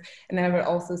voices. And then I would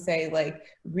also say, like,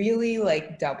 really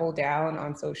like double down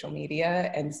on social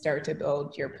media and start to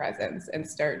build your presence and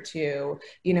start to,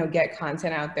 you know, get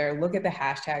content out there. Look at the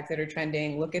hashtags that are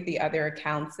trending, look at the other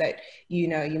accounts that, you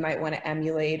know, you might want to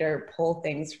emulate or pull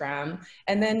things from.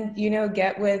 And then, you know,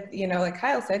 get with, you know, like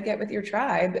Kyle said, get with your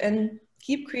tribe and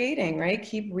keep creating, right?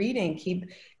 Keep reading, keep,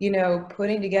 you know,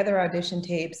 putting together audition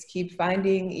tapes, keep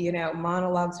finding, you know,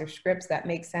 monologues or scripts that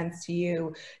make sense to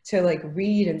you to like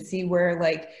read and see where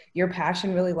like your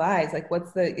passion really lies. Like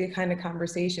what's the kind of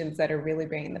conversations that are really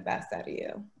bringing the best out of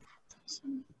you?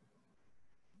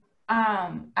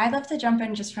 I'd love to jump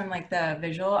in just from like the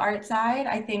visual art side.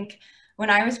 I think when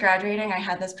I was graduating, I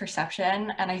had this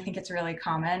perception, and I think it's really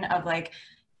common, of like,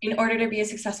 in order to be a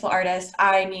successful artist,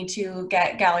 I need to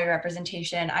get gallery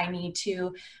representation. I need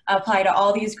to apply to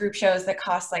all these group shows that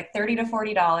cost like $30 to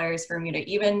 $40 for me to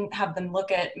even have them look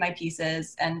at my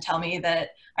pieces and tell me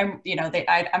that I'm, you know,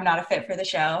 I'm not a fit for the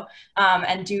show,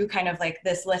 and do kind of like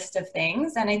this list of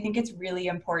things. And I think it's really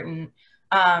important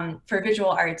for visual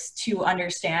arts to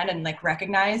understand and like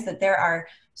recognize that there are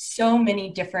so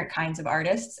many different kinds of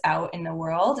artists out in the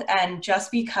world. And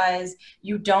just because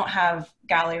you don't have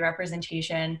gallery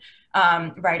representation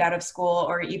right out of school,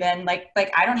 or even like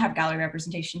I don't have gallery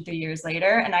representation 3 years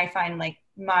later, and I find like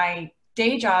my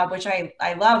day job, which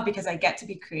I love because I get to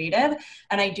be creative.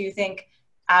 And I do think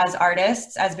as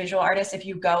artists, as visual artists, if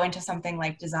you go into something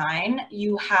like design,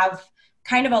 you have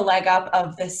kind of a leg up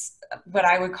of this, what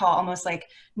I would call almost like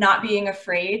not being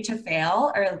afraid to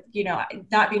fail, or, you know,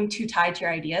 not being too tied to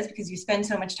your ideas, because you spend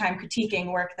so much time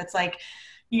critiquing work that's like,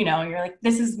 you know, you're like,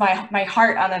 this is my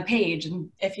heart on a page.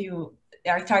 And if you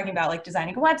are talking about like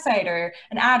designing a website or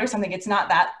an ad or something, it's not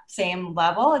that same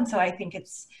level. And so I think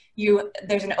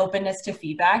there's an openness to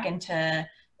feedback and to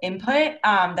input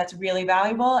that's really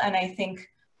valuable. And I think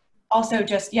also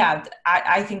just, yeah,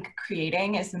 I think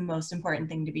creating is the most important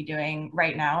thing to be doing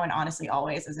right now, and honestly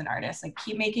always as an artist. Like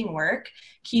keep making work,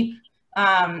 keep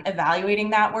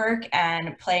evaluating that work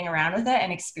and playing around with it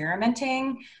and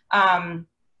experimenting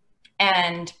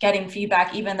and getting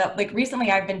feedback. Even though like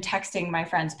recently I've been texting my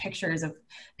friends pictures of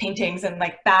paintings and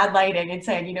like bad lighting and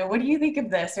saying, you know, what do you think of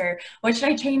this, or what should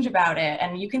I change about it?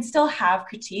 And you can still have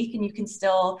critique and you can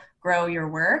still grow your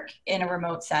work in a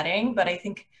remote setting. But I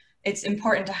think it's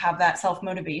important to have that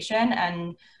self-motivation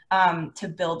and to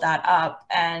build that up,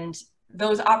 and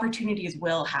those opportunities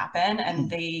will happen, and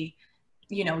they,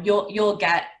 you know, you'll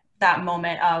get that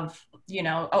moment of, you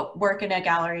know, work in a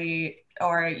gallery,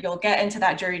 or you'll get into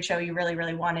that jury show you really,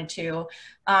 really wanted to.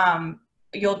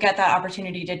 You'll get that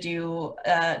opportunity to do,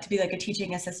 to be like a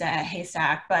teaching assistant at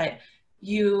Haystack, but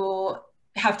you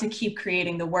have to keep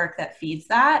creating the work that feeds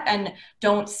that, and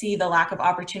don't see the lack of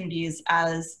opportunities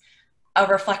as a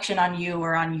reflection on you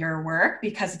or on your work,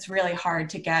 because it's really hard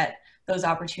to get those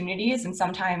opportunities. And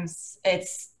sometimes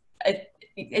it's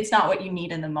not what you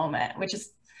need in the moment, which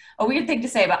is a weird thing to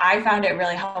say, but I found it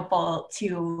really helpful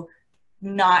to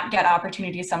not get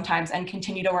opportunities sometimes and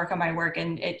continue to work on my work.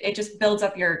 And it just builds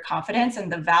up your confidence and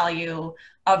the value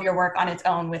of your work on its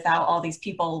own without all these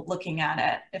people looking at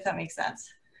it, if that makes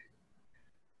sense.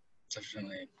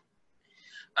 Definitely.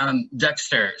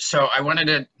 Dexter, so I wanted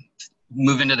to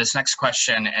move into this next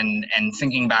question, and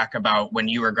thinking back about when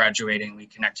you were graduating, we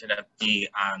connected at the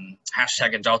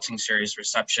hashtag Adulting Series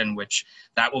reception, which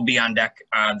that will be on deck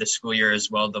this school year as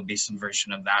well. There'll be some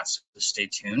version of that, so stay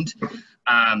tuned.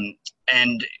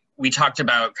 And we talked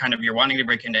about kind of you're wanting to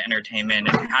break into entertainment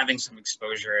and having some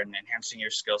exposure and enhancing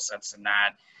your skill sets in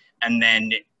that, and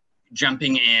then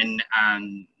jumping in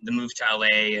the move to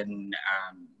LA and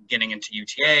getting into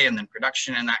UTA and then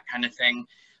production and that kind of thing.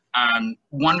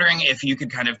 Wondering if you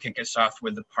could kind of kick us off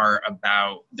with the part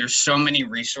about, there's so many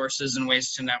resources and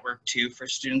ways to network too for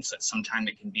students that sometimes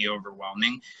it can be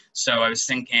overwhelming. So I was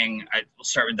thinking, we'll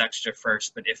start with Dexter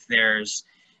first, but if there's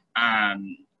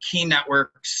key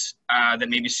networks that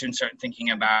maybe students aren't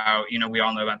thinking about, we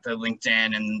all know about the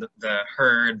LinkedIn and the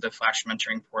HERD, the Flash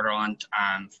Mentoring Portal on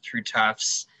through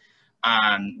Tufts.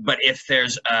 But if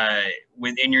there's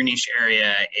within your niche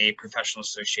area, a professional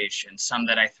association, some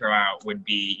that I throw out would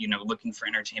be, looking for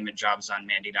entertainment jobs on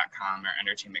Mandy.com or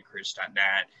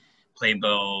entertainmentcareers.net,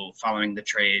 Playbill, following the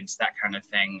trades, that kind of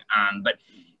thing. But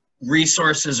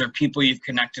resources or people you've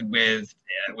connected with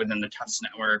within the Tufts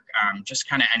network, just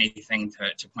kind of anything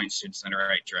to point students in the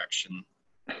right direction.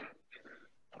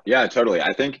 Yeah, totally.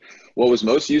 I think what was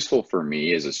most useful for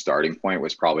me as a starting point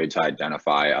was probably to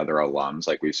identify other alums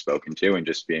like we've spoken to, and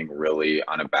just being really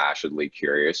unabashedly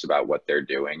curious about what they're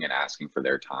doing and asking for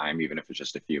their time, even if it's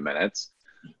just a few minutes.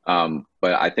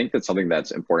 But I think that's something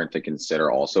that's important to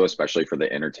consider also, especially for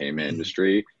the entertainment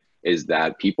industry, is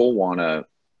that people want to,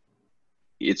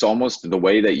 it's almost the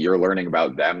way that you're learning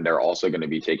about them, they're also going to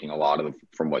be taking a lot of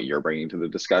from what you're bringing to the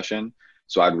discussion.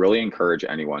 So I'd really encourage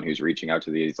anyone who's reaching out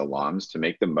to these alums to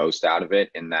make the most out of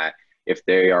it, in that if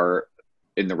they are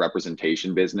in the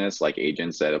representation business, like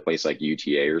agents at a place like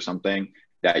UTA or something,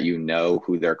 that you know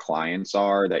who their clients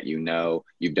are, that you know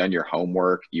you've done your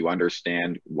homework, you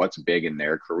understand what's big in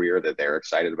their career that they're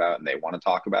excited about and they want to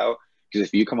talk about. Because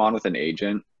if you come on with an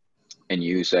agent and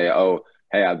you say, oh,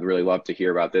 hey, I'd really love to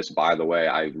hear about this. By the way,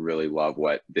 I really love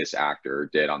what this actor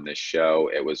did on this show.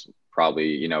 It was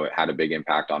probably, it had a big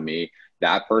impact on me.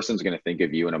 That person's going to think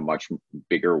of you in a much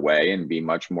bigger way and be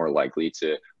much more likely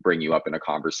to bring you up in a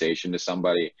conversation to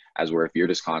somebody, as where if you're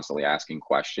just constantly asking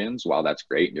questions, while that's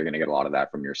great, you're going to get a lot of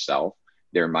that from yourself,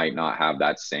 there might not have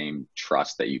that same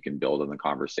trust that you can build in the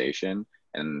conversation.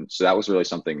 And so that was really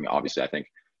something, obviously, I think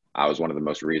I was one of the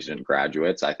most recent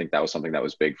graduates. I think that was something that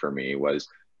was big for me, was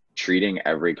treating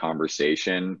every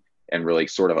conversation and really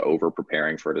sort of over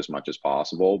preparing for it as much as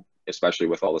possible, especially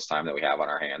with all this time that we have on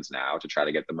our hands now to try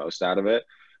to get the most out of it.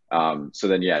 So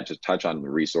then, yeah, just touch on the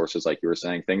resources, like you were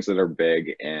saying, things that are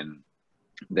big in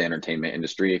the entertainment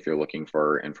industry. If you're looking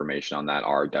for information on that,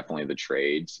 are definitely the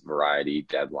trades, Variety,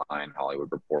 Deadline,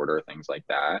 Hollywood Reporter, things like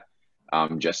that.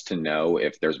 Just to know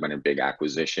if there's been a big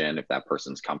acquisition, if that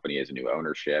person's company is new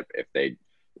ownership, if they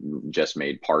just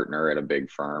made partner at a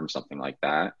big firm, something like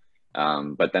that.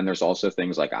 But then there's also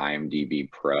things like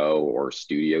IMDb Pro or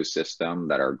Studio System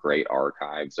that are great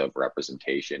archives of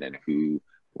representation and who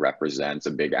represents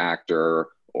a big actor,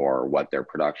 or what their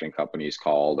production company is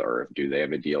called, or do they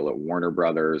have a deal at Warner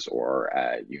Brothers or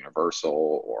at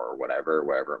Universal or whatever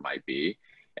it might be.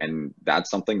 And that's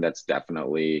something that's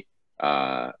definitely,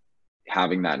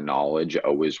 having that knowledge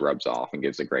always rubs off and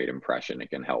gives a great impression. It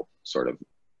can help sort of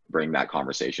bring that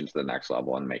conversation to the next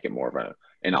level and make it more of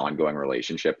an ongoing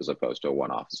relationship, as opposed to a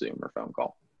one-off Zoom or phone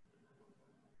call.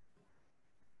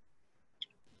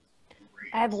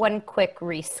 I have one quick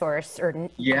resource or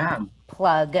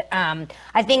plug.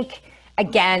 I think,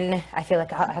 again, I feel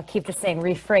like I'll keep just saying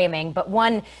reframing, but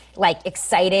one like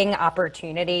exciting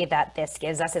opportunity that this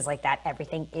gives us is like that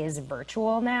everything is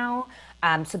virtual now.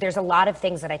 So there's a lot of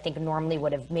things that I think normally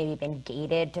would have maybe been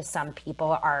gated to some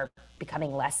people are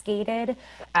becoming less gated.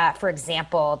 For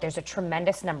example, there's a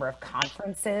tremendous number of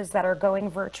conferences that are going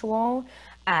virtual.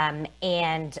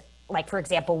 And like, for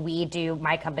example,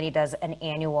 my company does an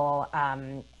annual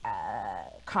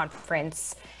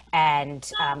conference, and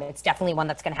it's definitely one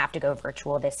that's going to have to go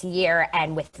virtual this year.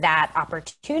 And with that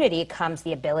opportunity comes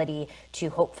the ability to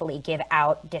hopefully give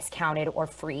out discounted or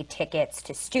free tickets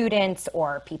to students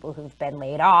or people who've been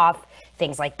laid off,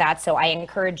 things like that. So I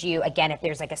encourage you, again, if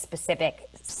there's like a specific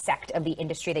sect of the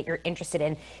industry that you're interested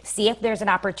in, see if there's an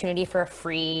opportunity for a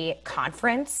free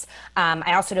conference.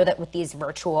 I also know that with these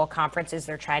virtual conferences,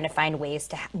 they're trying to find ways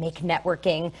to make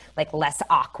networking like less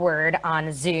awkward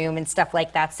on Zoom and stuff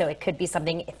like that. So it could be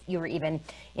something, if you were even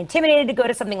intimidated to go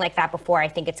to something like that before, I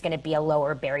think it's going to be a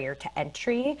lower barrier to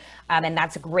entry. And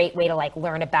that's a great way to like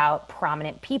learn about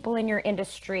prominent people in your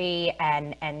industry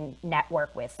and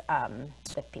network with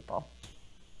people.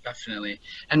 Definitely.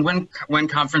 And when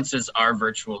conferences are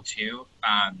virtual too,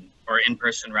 or in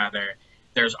person rather,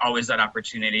 there's always that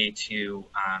opportunity to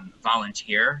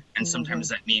volunteer. And sometimes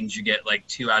that means you get like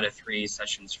 2 out of 3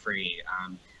 sessions free.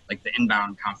 Like the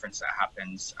Inbound conference that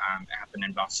happens, it happened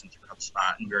in Boston through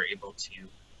HubSpot, and we were able to,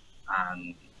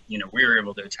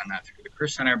 attend that through the Career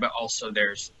Center, but also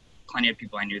there's plenty of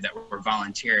people I knew that were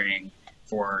volunteering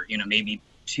for, maybe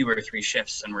 2 or 3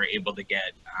 shifts, and were able to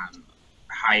get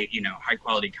high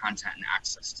quality content and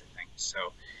access to things.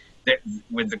 So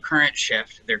with the current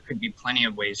shift, there could be plenty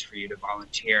of ways for you to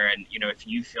volunteer. And, you know, if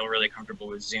you feel really comfortable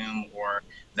with Zoom or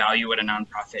value what a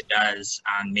nonprofit does,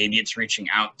 maybe it's reaching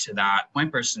out to that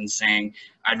point person saying,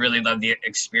 I'd really love the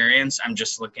experience. I'm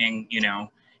just looking, you know,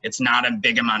 it's not a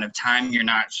big amount of time. You're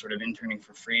not sort of interning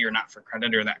for free or not for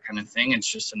credit or that kind of thing. It's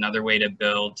just another way to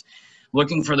build.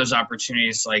 Looking for those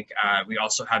opportunities, like we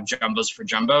also have jumbos for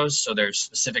jumbos. So there's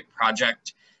specific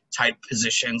project type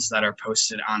positions that are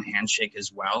posted on Handshake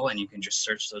as well, and you can just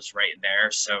search those right there.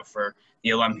 So for the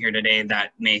alum here today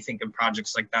that may think of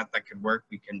projects like that that could work,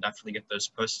 we can definitely get those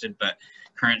posted, but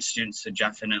current students should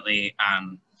definitely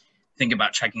think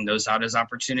about checking those out as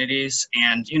opportunities.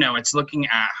 And, you know, it's looking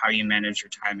at how you manage your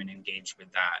time and engage with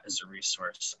that as a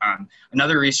resource.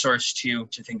 Another resource to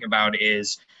think about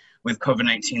is with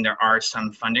COVID-19, there are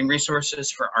some funding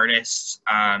resources for artists,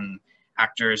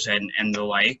 actors and the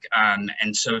like.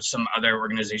 And so some other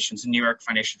organizations, the New York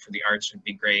Foundation for the Arts would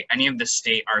be great. Any of the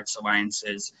state arts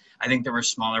alliances, I think there were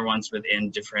smaller ones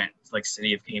within different, like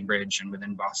City of Cambridge and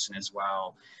within Boston as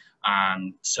well.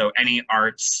 So any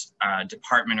arts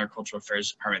department or cultural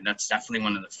affairs department, that's definitely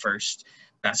one of the first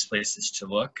best places to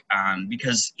look,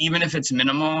 because even if it's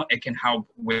minimal, it can help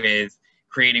with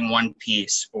creating one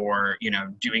piece or, you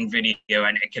know, doing video,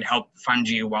 and it could help fund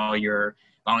you while you're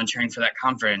volunteering for that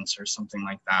conference or something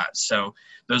like that. So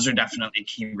those are definitely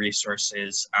key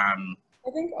resources. I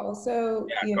think also,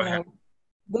 yeah, you know, ahead.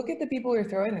 Look at the people who are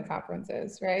throwing the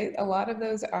conferences, right? A lot of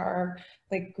those are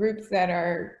like groups that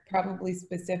are probably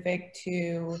specific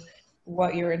to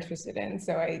what you're interested in.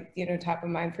 So top of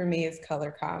mind for me is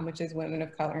ColorCom, which is Women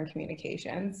of Color in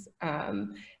Communications.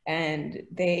 And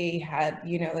they had,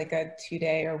 like a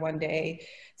 2-day or 1-day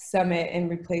summit in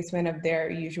replacement of their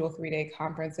usual 3-day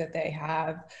conference that they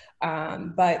have.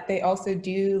 But they also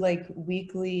do like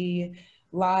weekly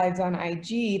lives on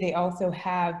IG. They also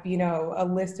have, a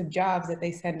list of jobs that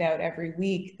they send out every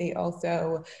week. They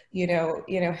also,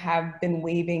 have been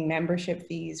waiving membership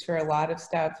fees for a lot of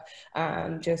stuff,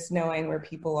 just knowing where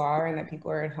people are and that people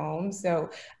are at home. So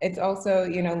it's also,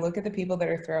 look at the people that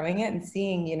are throwing it and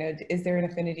seeing, is there an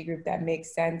affinity group that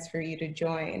makes sense for you to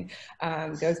join?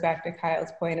 Goes back to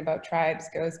Kyle's point about tribes,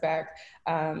 goes back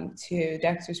to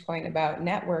Dexter's point about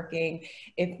networking.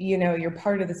 If, you're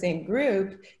part of the same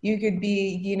group, you could be,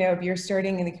 if you're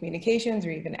starting in the communications or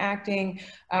even acting,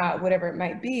 whatever it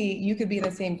might be, you could be in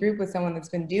the same group with someone that's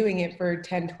been doing it for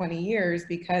 10, 20 years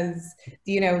because,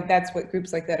 that's what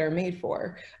groups like that are made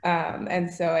for.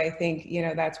 And so I think,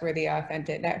 that's where the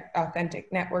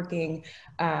authentic networking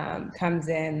comes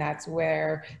in. That's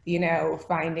where,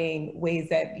 finding ways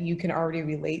that you can already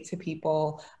relate to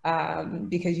people,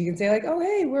 because you can say like, oh,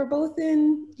 hey, we're both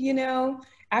in,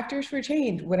 Actors for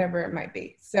Change, whatever it might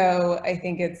be. So I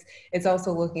think it's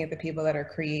also looking at the people that are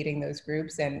creating those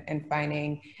groups and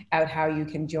finding out how you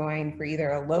can join for either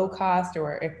a low cost,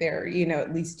 or if they're,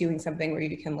 at least doing something where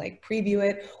you can like preview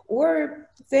it, or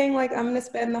saying like, I'm going to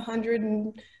spend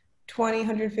 $120,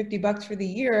 $150 for the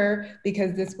year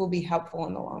because this will be helpful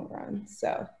in the long run.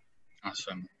 So.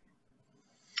 Awesome.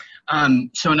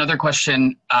 So another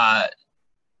question,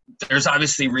 there's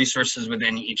obviously resources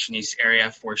within each niche area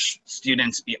for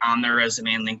students beyond their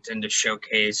resume and LinkedIn to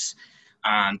showcase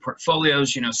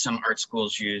portfolios. Some art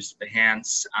schools use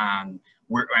Behance.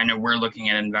 I know we're looking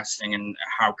at investing in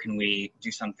how can we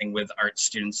do something with art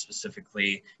students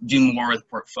specifically, do more with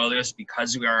portfolios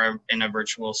because we are in a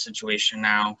virtual situation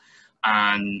now.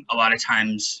 A lot of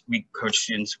times we coach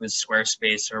students with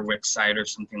Squarespace or Wixsite or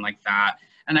something like that.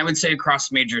 And I would say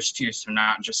across majors too, so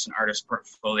not just an artist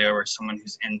portfolio or someone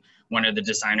who's in one of the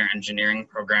designer engineering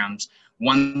programs.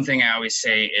 One thing I always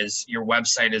say is your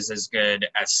website is as good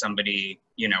as somebody,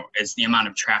 as the amount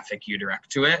of traffic you direct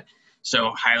to it.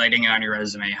 So highlighting it on your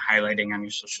resume, highlighting on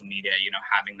your social media,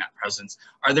 having that presence.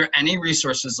 Are there any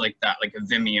resources like that, like a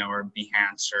Vimeo or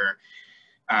Behance or,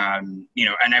 and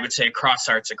I would say across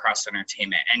arts, across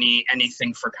entertainment,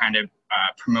 anything for kind of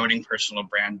promoting personal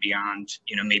brand beyond,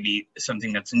 maybe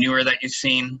something that's newer that you've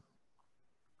seen?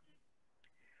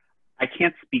 I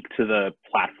can't speak to the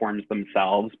platforms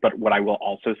themselves, but what I will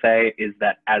also say is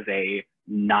that as a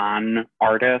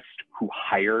non-artist who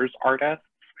hires artists,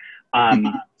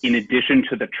 in addition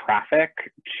to the traffic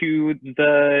to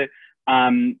the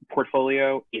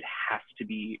portfolio, it has to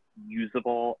be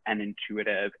usable and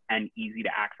intuitive and easy to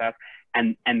access.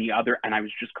 And I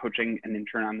was just coaching an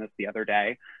intern on this the other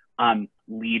day.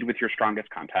 Lead with your strongest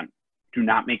content. Do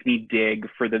not make me dig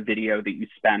for the video that you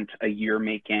spent a year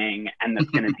making and that's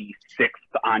going to be 6th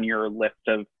on your list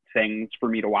of things for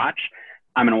me to watch.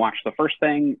 I'm going to watch the first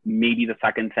thing, maybe the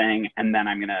second thing, and then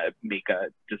I'm going to make a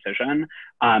decision.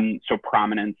 So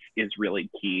prominence is really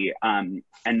key, and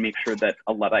make sure that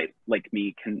a Luddite like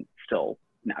me can still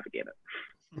navigate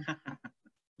it.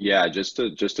 Yeah, just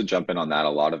to jump in on that, a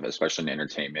lot of, especially in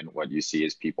entertainment, what you see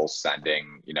is people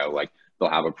sending, like they'll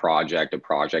have a project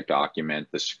document,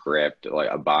 the script, like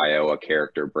a bio, a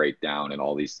character breakdown, and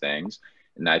all these things.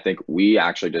 And I think we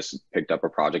actually just picked up a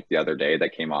project the other day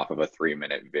that came off of a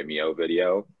 3-minute Vimeo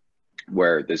video,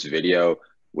 where this video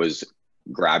was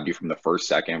grabbed you from the first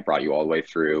second, brought you all the way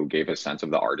through, gave a sense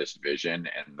of the artist's vision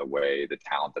and the way, the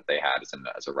talent that they had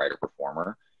as a writer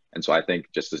performer. And so I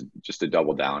think just to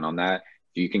double down on that,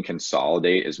 if you can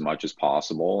consolidate as much as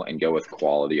possible and go with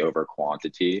quality over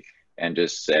quantity, and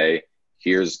just say,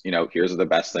 here's the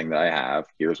best thing that I have,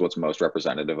 here's what's most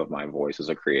representative of my voice as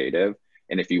a creative.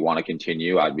 And if you want to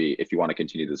continue, if you want to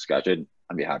continue the discussion,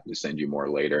 I'd be happy to send you more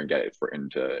later and get it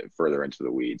further into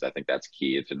the weeds. I think that's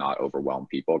key, to not overwhelm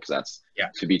people, because that's,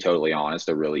 to be totally honest,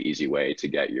 a really easy way to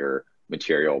get your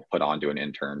material put onto an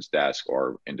intern's desk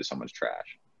or into someone's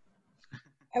trash.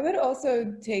 I would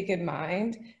also take in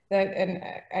mind that, and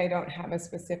I don't have a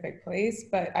specific place,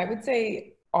 but I would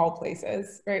say all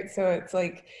places, right? So it's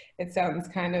like, it sounds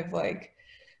kind of like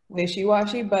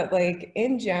wishy-washy, but like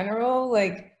in general,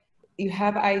 like, you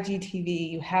have IGTV,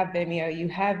 you have Vimeo, you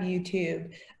have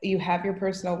YouTube, you have your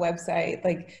personal website.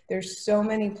 Like, there's so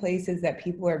many places that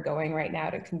people are going right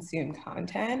now to consume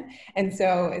content. And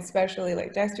so, especially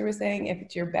like Dexter was saying, if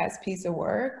it's your best piece of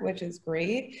work, which is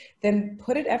great, then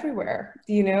put it everywhere,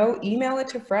 email it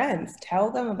to friends,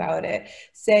 tell them about it,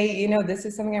 say, this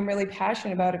is something I'm really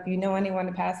passionate about. If you know anyone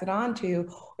to pass it on to,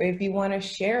 or if you want to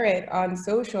share it on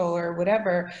social or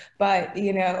whatever. But,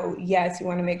 yes, you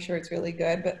want to make sure it's really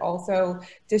good, but also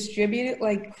distribute it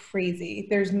like crazy.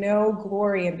 There's no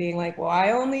glory in being like, well,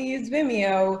 I only use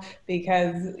Vimeo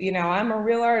because, I'm a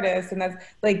real artist. And that's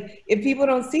like, if people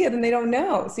don't see it, then they don't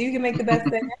know. So you can make the best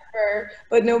thing ever,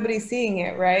 but nobody's seeing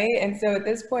it, right? And so at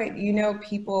this point,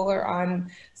 people are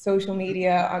on social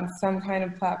media, on some kind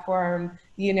of platform,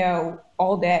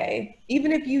 all day.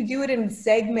 Even if you do it in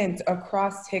segments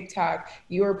across TikTok,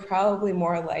 you're probably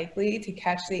more likely to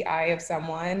catch the eye of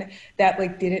someone that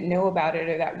like didn't know about it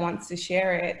or that wants to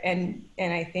share it. And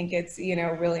I think it's,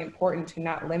 really important to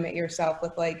not limit yourself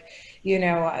with like,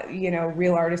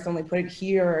 real artists only put it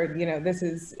here, or, this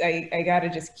is, I gotta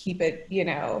just keep it,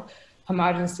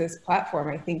 homogenous to this platform.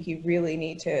 I think you really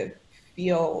need to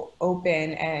feel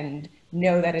open and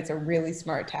know that it's a really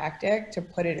smart tactic to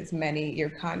put it your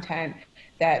content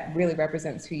that really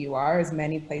represents who you are, as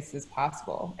many places as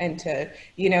possible. And to,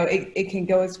 it can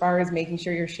go as far as making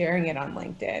sure you're sharing it on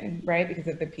LinkedIn, right? Because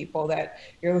if the people that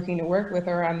you're looking to work with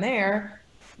are on there,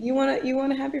 you want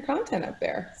to have your content up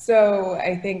there. So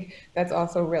I think that's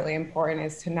also really important,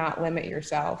 is to not limit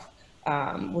yourself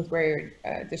with where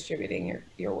you're distributing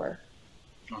your work.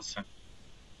 Awesome.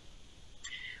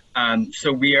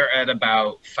 So we are at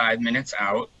about 5 minutes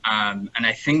out, and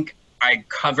I think I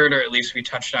covered, or at least we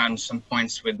touched on some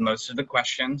points with most of the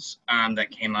questions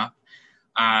that came up.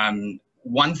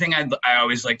 One thing I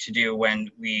always like to do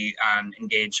when we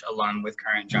engage alum with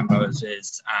current jumbos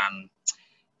is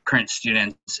current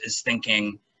students is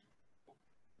thinking,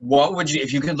 what would you,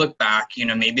 if you could look back,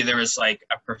 maybe there was like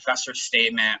a professor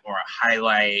statement or a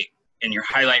highlight in your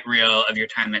highlight reel of your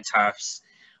time at Tufts.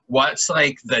 What's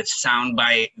like the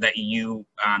soundbite that you,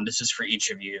 this is for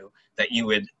each of you, that you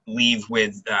would leave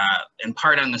with,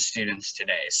 impart on the students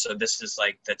today? So this is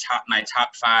like my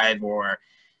top 5, or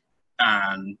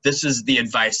this is the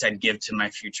advice I'd give to my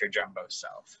future jumbo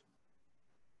self.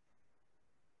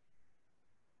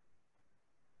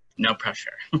 No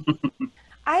pressure.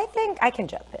 I think I can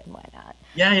jump in, why not?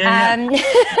 Yeah.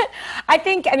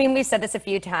 I mean, we've said this a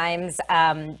few times.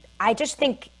 I just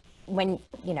think, when,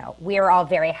 we are all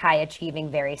very high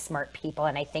achieving, very smart people.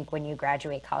 And I think when you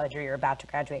graduate college, or you're about to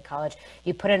graduate college,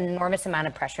 you put an enormous amount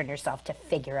of pressure on yourself to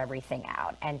figure everything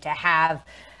out, and to have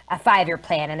a 5-year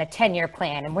plan and a 10-year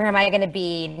plan, and where am I going to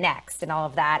be next, and all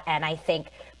of that. And I think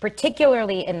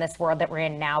particularly in this world that we're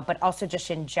in now, but also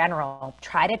just in general,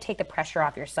 try to take the pressure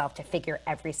off yourself to figure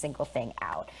every single thing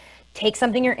out. Take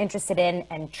something you're interested in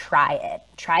and try it.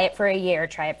 Try it for a year,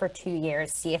 try it for 2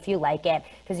 years, see if you like it,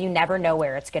 because you never know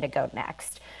where it's going to go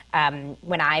next.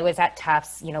 When I was at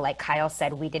Tufts, like Kyle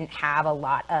said, we didn't have a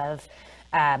lot of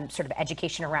sort of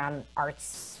education around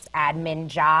arts admin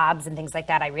jobs and things like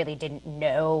that. I really didn't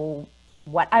know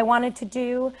what I wanted to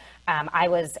do. I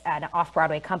was an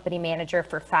off-Broadway company manager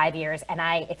for 5 years, and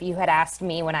if you had asked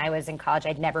me when I was in college,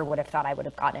 I never would have thought I would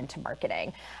have gotten into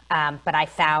marketing. But I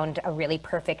found a really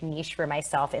perfect niche for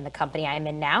myself in the company I'm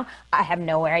in now. I have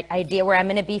no idea where I'm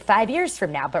going to be 5 years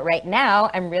from now, but right now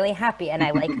I'm really happy and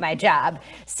I like my job.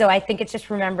 So I think it's just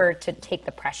remember to take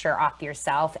the pressure off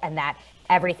yourself, and that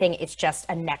everything is just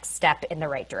a next step in the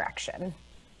right direction.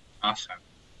 Awesome.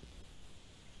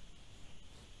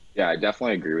 Yeah, I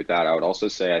definitely agree with that. I would also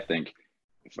say, I think,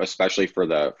 especially for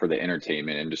the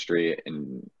entertainment industry,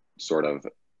 in sort of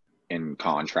in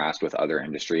contrast with other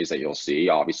industries that you'll see,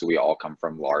 obviously we all come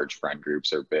from large friend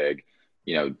groups or big,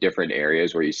 different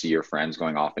areas where you see your friends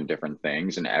going off in different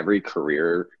things, and every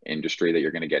career industry that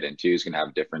you're going to get into is going to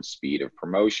have different speed of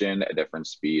promotion, a different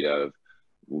speed of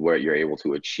what you're able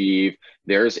to achieve.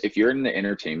 If you're in the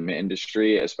entertainment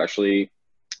industry, especially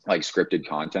like scripted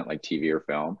content like TV or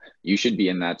film, you should be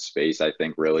in that space, I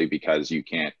think, really, because you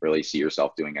can't really see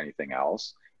yourself doing anything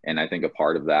else. And I think a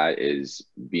part of that is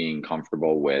being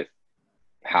comfortable with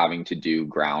having to do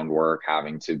groundwork,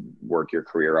 having to work your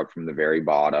career up from the very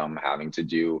bottom, having to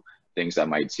do things that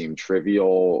might seem trivial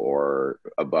or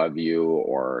above you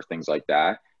or things like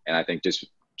that. And I think, just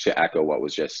to echo what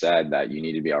was just said, that you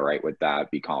need to be all right with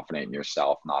that, be confident in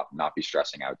yourself, not be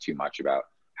stressing out too much about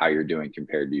how you're doing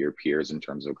compared to your peers in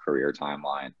terms of career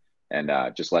timeline, and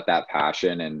just let that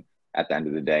passion, and at the end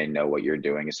of the day, know what you're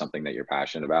doing is something that you're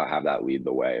passionate about, have that lead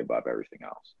the way above everything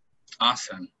else.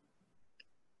 Awesome.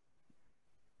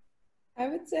 I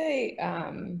would say,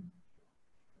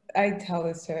 I tell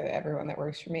this to everyone that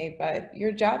works for me, but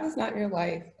your job is not your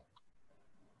life.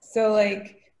 So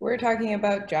like, we're talking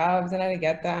about jobs and how to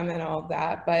get them and all of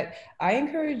that, but I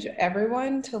encourage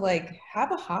everyone to like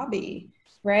have a hobby,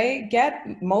 right?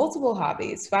 Get multiple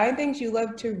hobbies, find things you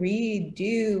love to read,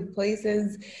 do,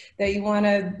 places that you want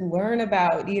to learn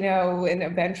about, and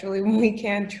eventually when we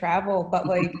can travel, but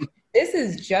like, this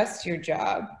is just your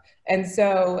job. And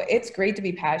so it's great to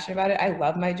be passionate about it. I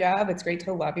love my job. It's great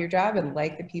to love your job and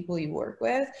like the people you work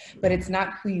with, but it's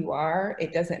not who you are.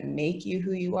 It doesn't make you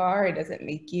who you are. It doesn't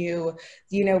make you,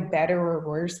 better or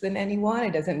worse than anyone.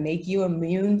 It doesn't make you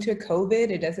immune to COVID.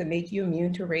 It doesn't make you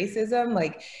immune to racism.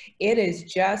 Like, it is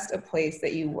just a place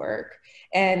that you work.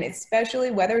 And especially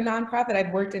whether nonprofit,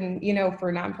 I've worked in,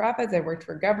 for nonprofits, I've worked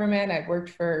for government, I've worked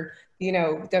for,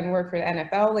 done work for the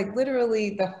NFL, like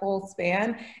literally the whole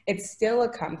span. It's still a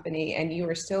company and you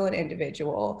are still an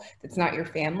individual. It's not your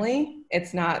family.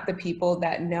 It's not the people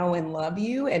that know and love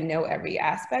you and know every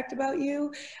aspect about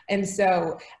you. And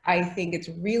so I think it's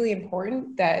really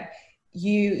important that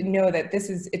you know that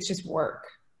it's just work.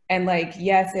 And like,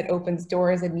 yes, it opens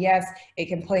doors, and yes, it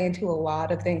can play into a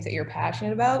lot of things that you're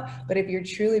passionate about. But if you're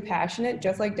truly passionate,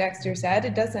 just like Dexter said,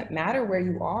 it doesn't matter where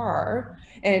you are,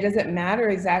 and it doesn't matter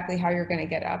exactly how you're going to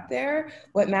get up there.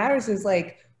 What matters is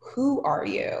like, who are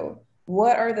you?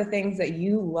 What are the things that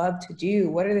you love to do?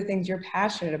 What are the things you're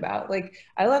passionate about? Like,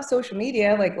 I love social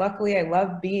media. Like, luckily I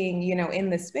love being, in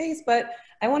this space, but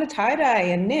I want to tie dye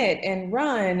and knit and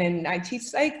run, and I teach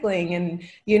cycling, and,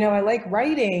 I like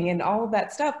writing and all of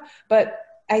that stuff. But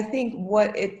I think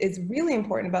what is really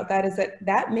important about that is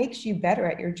that makes you better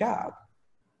at your job.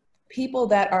 People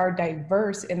that are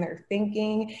diverse in their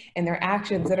thinking and their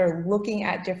actions, that are looking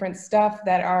at different stuff,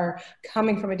 that are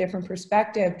coming from a different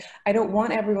perspective. I don't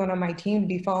want everyone on my team to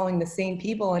be following the same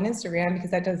people on Instagram, because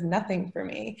that does nothing for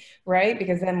me, right?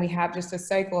 Because then we have just a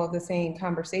cycle of the same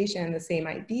conversation and the same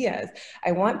ideas.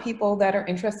 I want people that are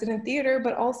interested in theater,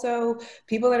 but also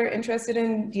people that are interested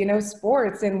in,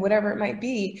 sports and whatever it might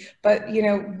be. But,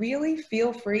 really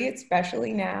feel free,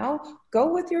 especially now,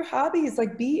 go with your hobbies,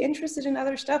 like be interested in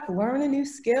other stuff, learn a new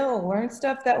skill, learn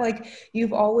stuff that like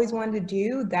you've always wanted to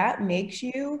do. That makes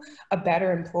you a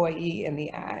better employee in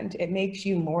the end. It makes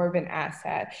you more of an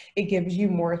asset. It gives you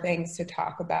more things to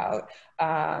talk about.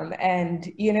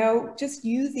 And, just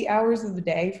use the hours of the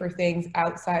day for things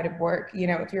outside of work.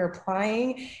 If you're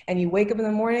applying and you wake up in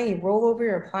the morning, you roll over,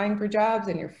 you're applying for jobs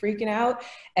and you're freaking out,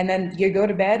 and then you go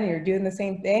to bed and you're doing the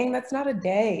same thing, that's not a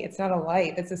day. It's not a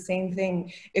life. It's the same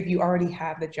thing if you already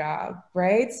have the job,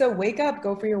 right? So wake up,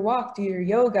 go for your walk, do your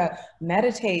yoga,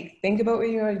 meditate, think about what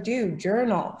you want to do,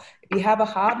 journal. If you have a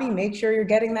hobby, make sure you're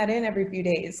getting that in every few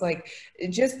days. Like,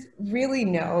 just really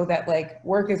know that like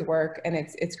work is work, and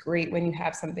it's great when you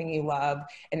have something you love,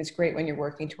 and it's great when you're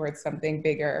working towards something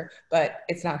bigger, but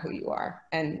it's not who you are.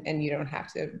 And you don't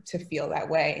have to feel that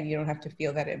way, and you don't have to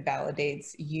feel that it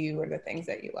validates you or the things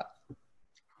that you love.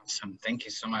 Awesome. Thank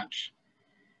you so much.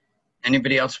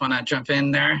 Anybody else want to jump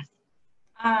in there?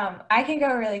 I can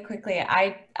go really quickly.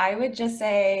 I would just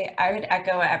say, I would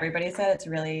echo what everybody said. It's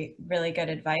really, really good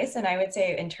advice. And I would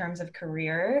say in terms of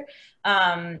career,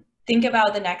 think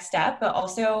about the next step, but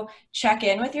also check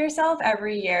in with yourself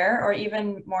every year, or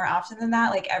even more often than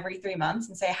that, like every 3 months,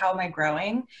 and say, how am I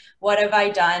growing? What have I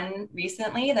done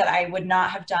recently that I would not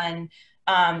have done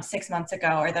 6 months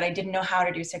ago, or that I didn't know how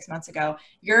to do 6 months ago?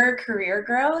 Your career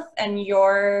growth and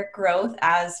your growth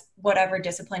as whatever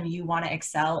discipline you want to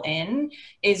excel in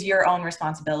is your own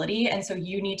responsibility. And so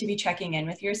you need to be checking in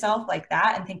with yourself like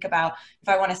that and think about, if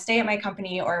I want to stay at my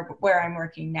company or where I'm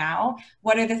working now,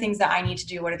 what are the things that I need to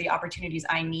do? What are the opportunities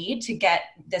I need to get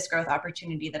this growth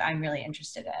opportunity that I'm really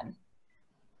interested in?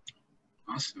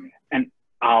 Awesome. And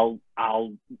I'll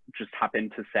just hop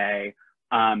in to say,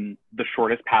 the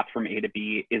shortest path from A to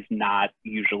B is not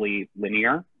usually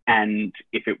linear. And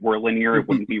if it were linear, it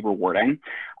wouldn't be rewarding.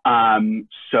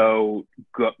 So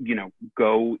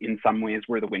go in some ways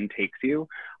where the wind takes you.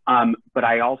 But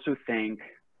I also think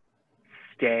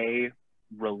stay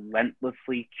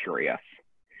relentlessly curious,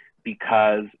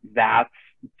 because that's,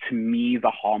 to me,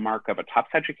 the hallmark of a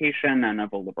Tufts education and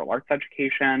of a liberal arts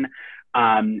education.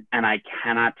 And I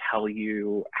cannot tell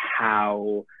you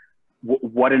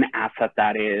what an asset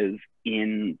that is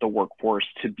in the workforce,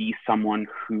 to be someone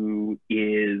who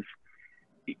is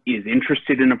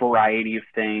interested in a variety of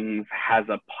things, has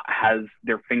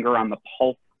their finger on the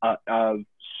pulse of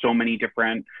so many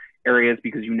different areas,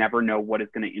 because you never know what is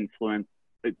going to influence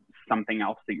something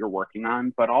else that you're working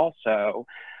on. But also,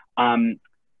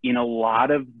 in a lot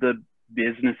of the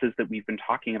businesses that we've been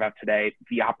talking about today,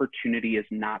 the opportunity is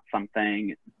not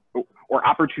something, or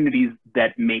opportunities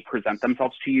that may present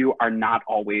themselves to you are not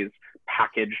always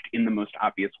packaged in the most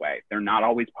obvious way. They're not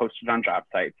always posted on job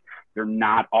sites. They're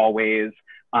not always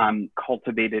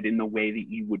cultivated in the way that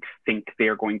you would think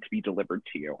they're going to be delivered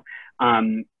to you.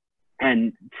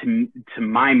 And to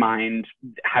my mind,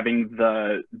 having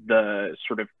the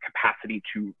sort of capacity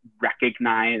to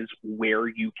recognize where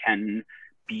you can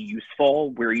be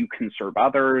useful, where you can serve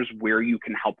others, where you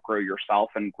can help grow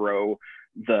yourself and grow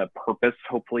the purpose,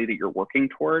 hopefully, that you're working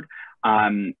toward,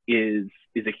 is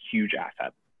a huge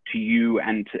asset to you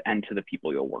and to the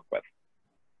people you'll work with.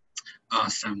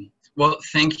 Awesome. Well,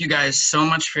 thank you guys so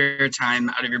much for your time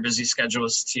out of your busy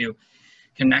schedules to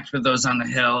connect with those on the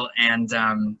Hill, and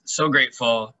so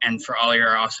grateful, and for all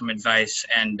your awesome advice.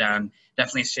 And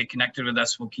definitely stay connected with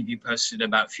us. We'll keep you posted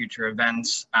about future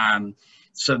events.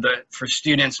 So that for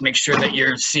students, make sure that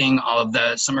you're seeing all of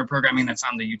the summer programming that's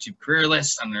on the YouTube career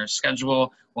list on their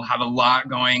schedule. We'll have a lot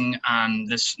going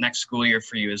this next school year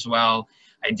for you as well.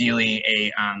 Ideally,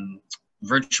 a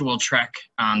virtual trek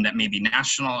that may be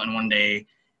national, and one day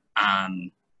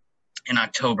in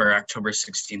October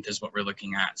 16th is what we're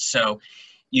looking at. So,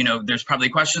 there's probably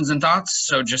questions and thoughts,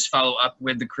 so just follow up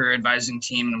with the career advising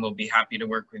team, and we'll be happy to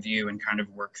work with you and kind of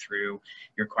work through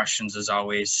your questions as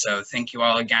always. So thank you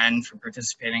all again for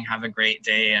participating. Have a great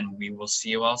day, and we will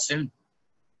see you all soon.